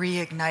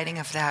reigniting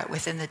of that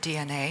within the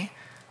DNA,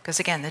 because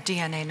again, the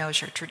DNA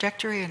knows your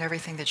trajectory and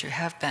everything that you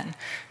have been.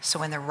 So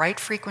when the right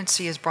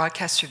frequency is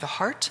broadcast through the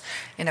heart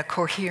in a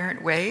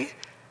coherent way,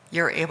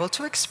 you're able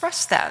to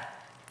express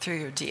that through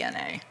your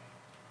DNA.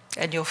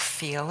 And you'll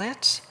feel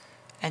it,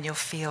 and you'll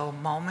feel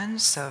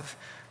moments of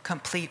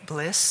complete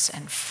bliss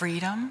and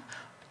freedom,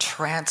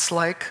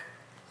 trance-like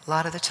a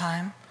lot of the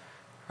time,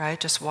 right?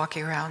 Just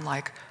walking around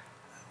like,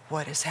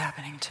 what is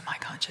happening to my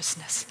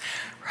consciousness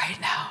right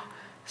now?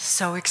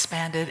 So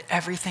expanded,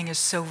 everything is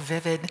so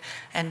vivid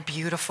and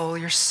beautiful.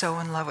 You're so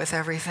in love with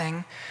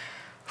everything.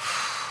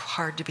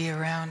 Hard to be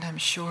around, I'm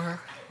sure.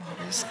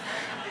 Always.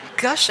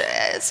 Gosh,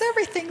 it's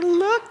everything.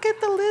 Look at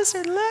the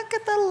lizard, look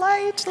at the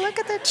light, look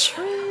at the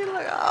tree.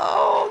 Look,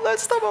 oh,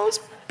 that's the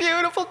most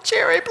beautiful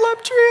cherry plum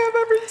tree I've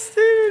ever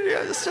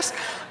seen. It's just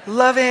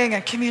loving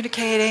and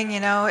communicating,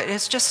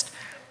 it's just,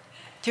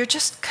 you're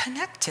just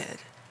connected.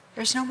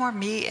 There's no more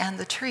me and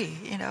the tree,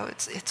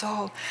 it's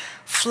all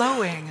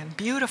flowing and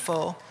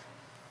beautiful.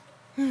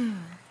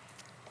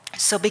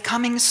 So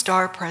becoming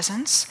star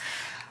presence,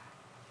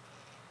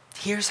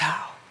 here's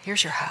how,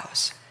 here's your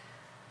house.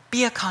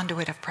 Be a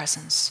conduit of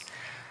presence.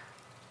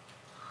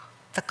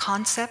 The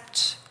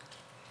concept,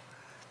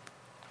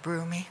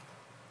 Rumi,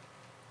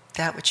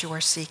 that which you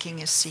are seeking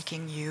is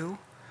seeking you,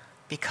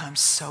 becomes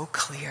so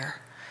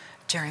clear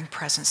during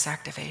presence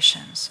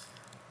activations.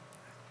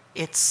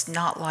 It's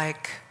not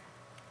like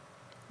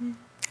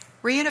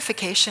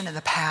reunification in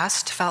the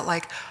past felt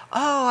like,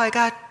 oh, I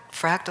got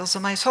fractals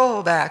of my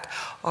soul back,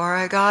 or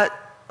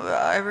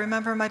I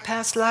remember my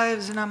past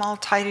lives and I'm all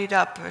tidied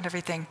up and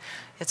everything.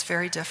 It's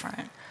very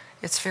different.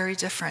 It's very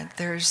different.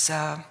 There's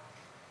the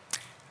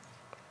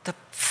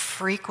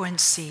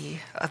frequency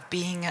of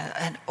being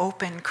an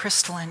open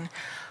crystalline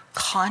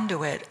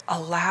conduit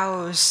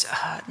allows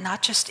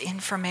not just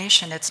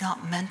information, it's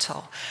not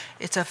mental,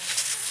 it's a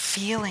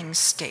feeling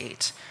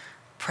state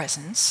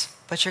presence,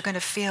 but you're going to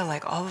feel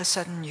like all of a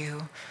sudden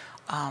your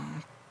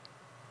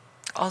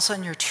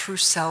true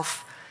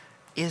self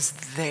is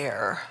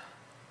there.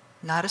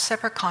 Not a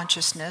separate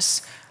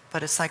consciousness,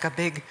 but it's like a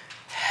big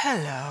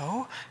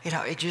hello. You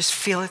know, you just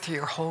feel it through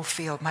your whole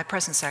field. My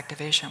presence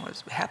activation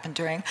happened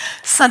during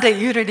Sunday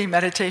Unity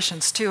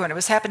meditations too, and it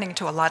was happening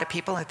to a lot of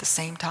people at the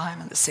same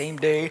time, on the same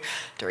day,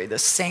 during the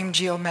same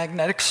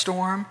geomagnetic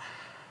storm.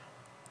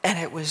 And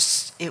it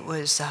was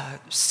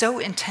so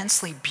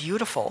intensely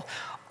beautiful,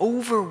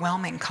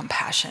 overwhelming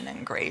compassion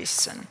and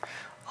grace and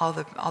all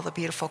the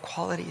beautiful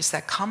qualities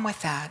that come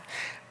with that.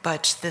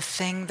 But the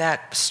thing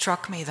that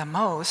struck me the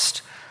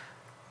most,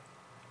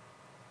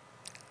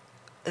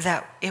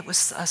 that it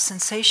was a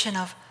sensation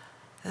of,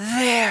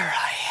 there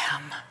I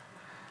am.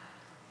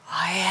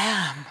 I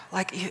am.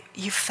 Like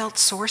you felt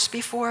source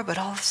before, but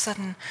all of a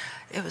sudden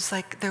it was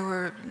like there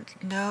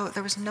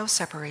was no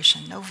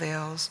separation, no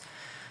veils.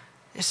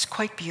 It's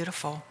quite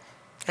beautiful.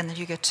 And then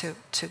you get to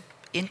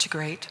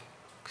integrate.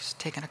 It's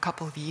taken a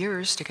couple of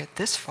years to get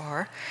this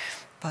far,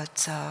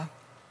 but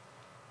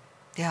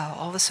yeah,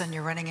 all of a sudden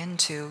you're running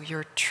into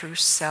your true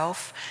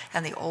self,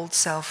 and the old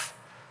self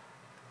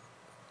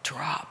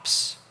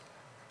drops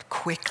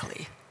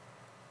quickly.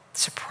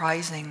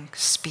 Surprising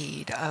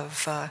speed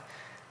of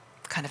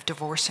kind of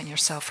divorcing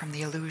yourself from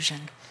the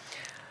illusion.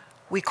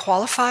 We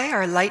qualify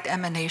our light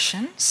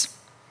emanations,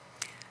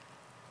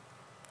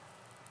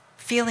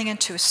 feeling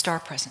into a star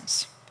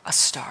presence, a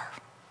star.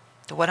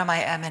 What am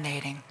I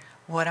emanating?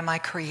 What am I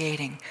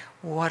creating?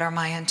 What are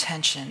my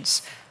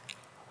intentions?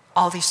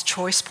 All these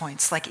choice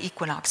points, like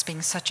Equinox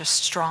being such a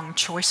strong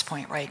choice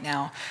point right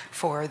now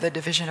for the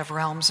division of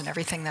realms and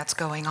everything that's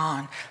going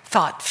on.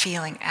 Thought,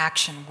 feeling,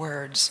 action,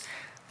 words,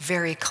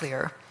 very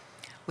clear.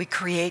 We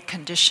create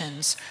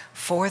conditions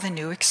for the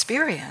new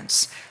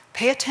experience.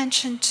 Pay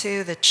attention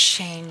to the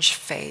change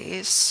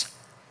phase,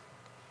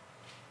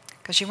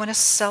 because you want to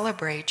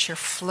celebrate your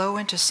flow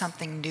into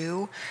something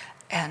new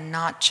and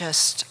not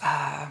just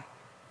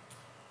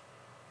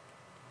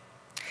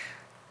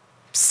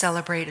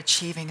celebrate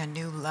achieving a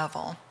new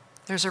level.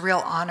 There's a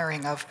real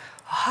honoring of,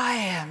 I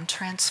am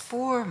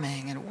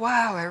transforming, and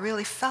wow, I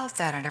really felt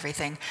that and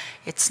everything.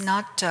 It's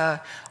not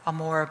a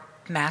more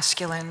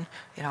masculine,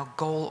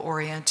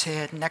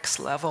 goal-oriented, next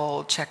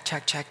level, check,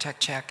 check, check, check,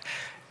 check.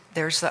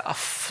 There's a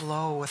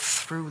flow, a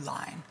through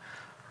line,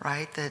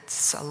 right?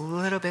 That's a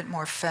little bit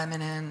more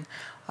feminine.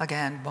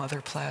 Again,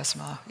 mother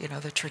plasma,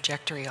 the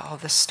trajectory, all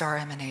the star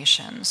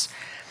emanations.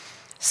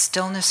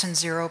 Stillness and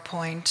 0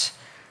 point.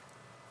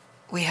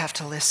 We have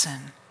to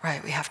listen,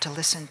 right? We have to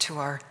listen to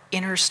our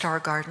inner star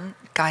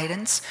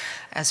guidance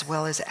as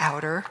well as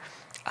outer.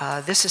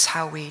 This is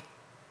how we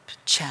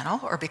channel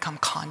or become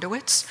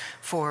conduits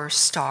for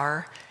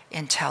star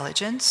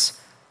intelligence.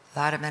 A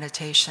lot of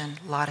meditation,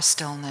 a lot of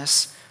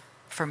stillness.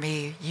 For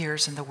me,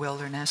 years in the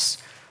wilderness,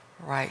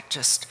 right?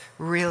 Just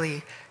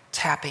really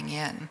tapping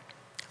in,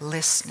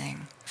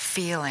 listening,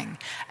 feeling.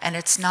 And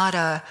it's not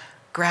a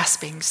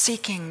grasping,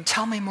 seeking,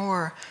 tell me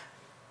more.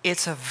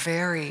 It's a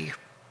very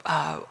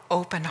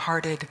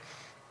open-hearted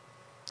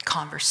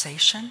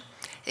conversation,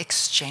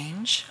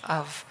 exchange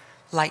of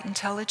light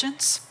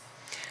intelligence.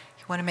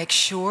 You want to make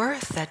sure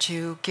that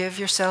you give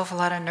yourself a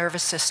lot of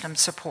nervous system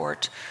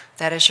support.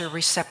 That is your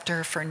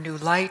receptor for new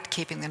light,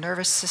 keeping the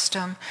nervous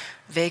system,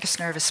 vagus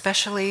nerve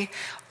especially,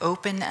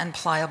 open and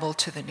pliable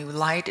to the new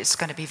light. It's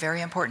going to be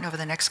very important over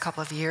the next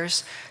couple of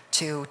years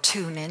to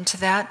tune into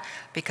that,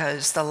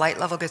 because the light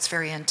level gets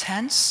very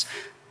intense.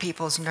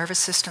 People's nervous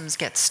systems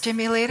get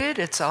stimulated.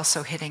 It's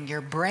also hitting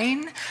your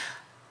brain.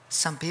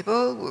 Some people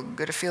are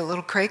going to feel a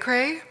little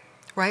cray-cray,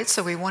 right?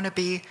 So we want to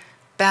be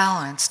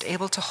balanced,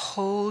 able to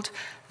hold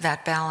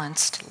that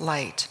balanced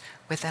light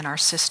within our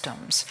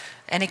systems.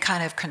 Any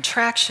kind of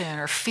contraction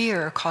or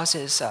fear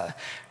causes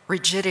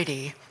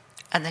rigidity,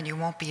 and then you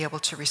won't be able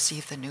to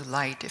receive the new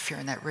light if you're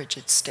in that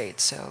rigid state.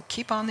 So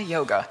keep on the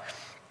yoga.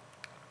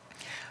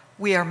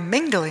 We are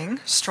mingling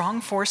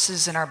strong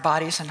forces in our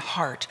bodies and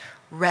heart.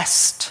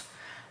 Rest,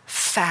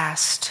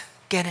 fast,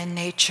 get in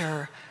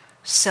nature,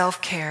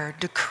 self-care,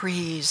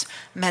 decrees,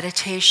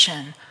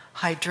 meditation,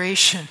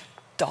 hydration,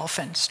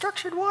 dolphin,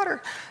 structured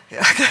water.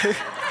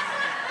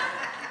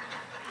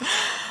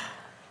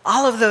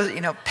 All of those,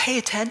 pay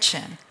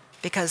attention,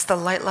 because the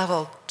light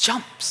level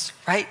jumps,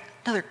 right?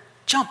 Another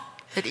jump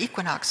at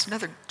Equinox,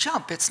 another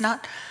jump. It's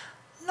not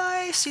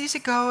nice, easy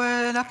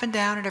going, up and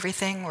down and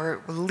everything. We're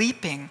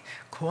leaping,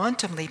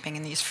 quantum leaping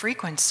in these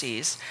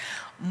frequencies.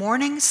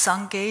 Morning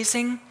sun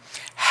gazing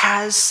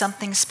has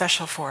something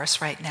special for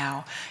us right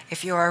now.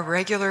 If you are a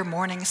regular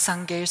morning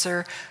sun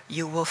gazer,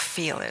 you will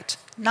feel it.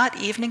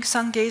 Not evening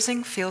sun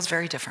gazing feels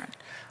very different,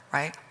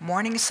 right?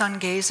 Morning sun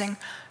gazing,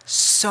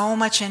 so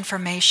much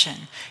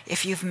information.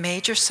 If you've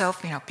made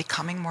yourself,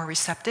 becoming more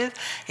receptive,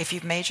 if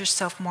you've made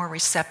yourself more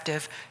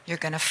receptive, you're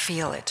going to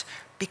feel it.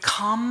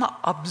 Become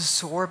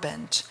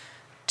absorbent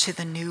to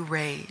the new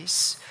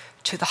rays,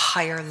 to the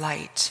higher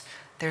light.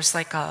 There's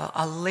like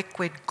a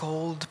liquid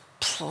gold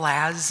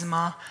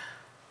plasma,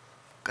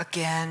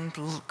 again,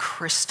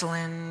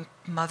 crystalline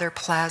mother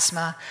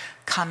plasma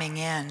coming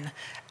in,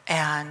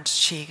 and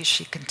she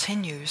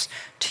continues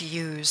to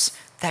use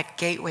that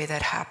gateway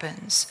that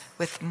happens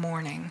with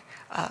morning,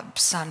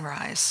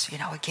 sunrise,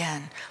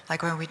 again,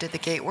 like when we did the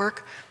gate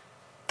work,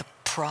 the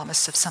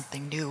promise of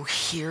something new.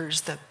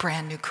 Here's the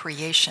brand new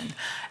creation.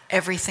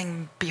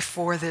 Everything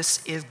before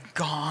this is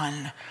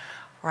gone,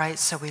 right?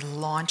 So we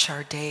launch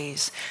our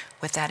days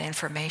with that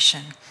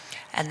information.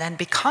 And then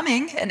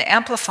becoming and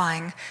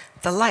amplifying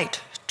the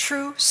light,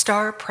 true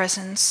star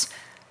presence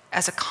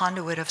as a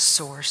conduit of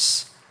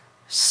source.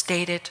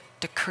 State it,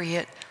 decree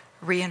it,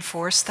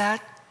 reinforce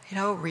that,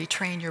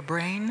 retrain your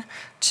brain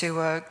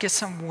to get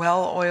some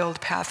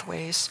well-oiled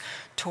pathways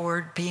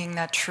toward being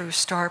that true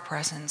star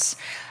presence.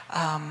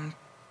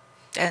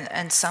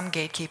 And some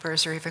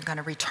gatekeepers are even going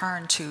to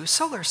return to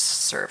solar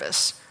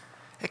service,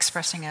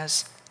 expressing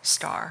as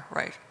star,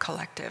 right?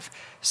 Collective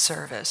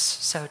service.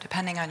 So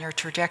depending on your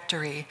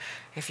trajectory,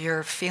 if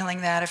you're feeling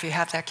that, if you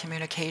have that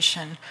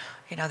communication,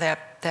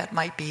 that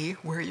might be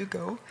where you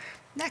go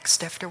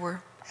next after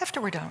we're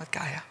done with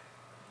Gaia.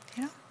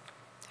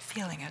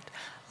 Feeling it.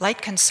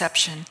 Light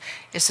conception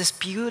is this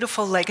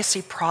beautiful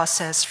legacy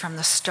process from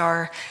the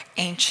star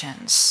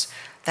ancients,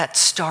 that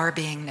star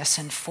beingness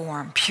in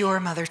form,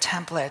 pure mother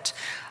template.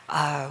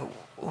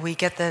 We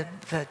get the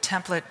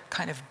template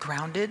kind of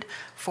grounded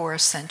for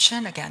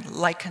ascension. Again,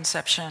 light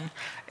conception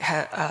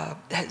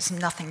has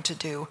nothing to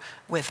do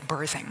with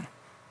birthing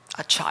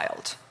a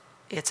child.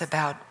 It's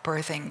about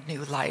birthing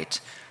new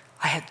light.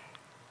 I had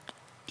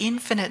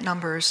infinite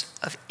numbers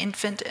of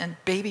infant and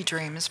baby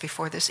dreams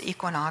before this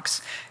equinox.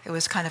 It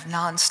was kind of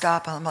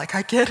nonstop. I'm like,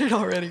 I get it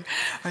already,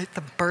 right?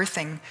 The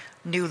birthing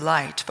new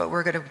light. But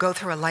we're going to go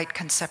through a light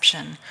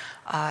conception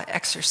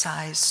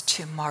exercise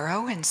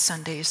tomorrow in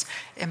Sunday's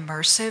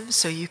immersive,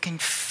 so you can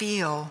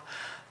feel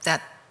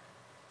that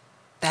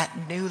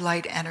new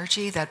light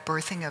energy, that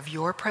birthing of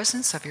your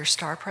presence, of your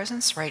star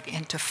presence, right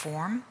into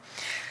form.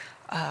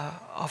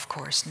 Of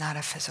course, not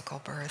a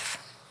physical birth,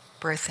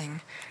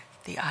 birthing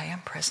the I am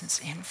presence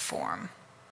in form.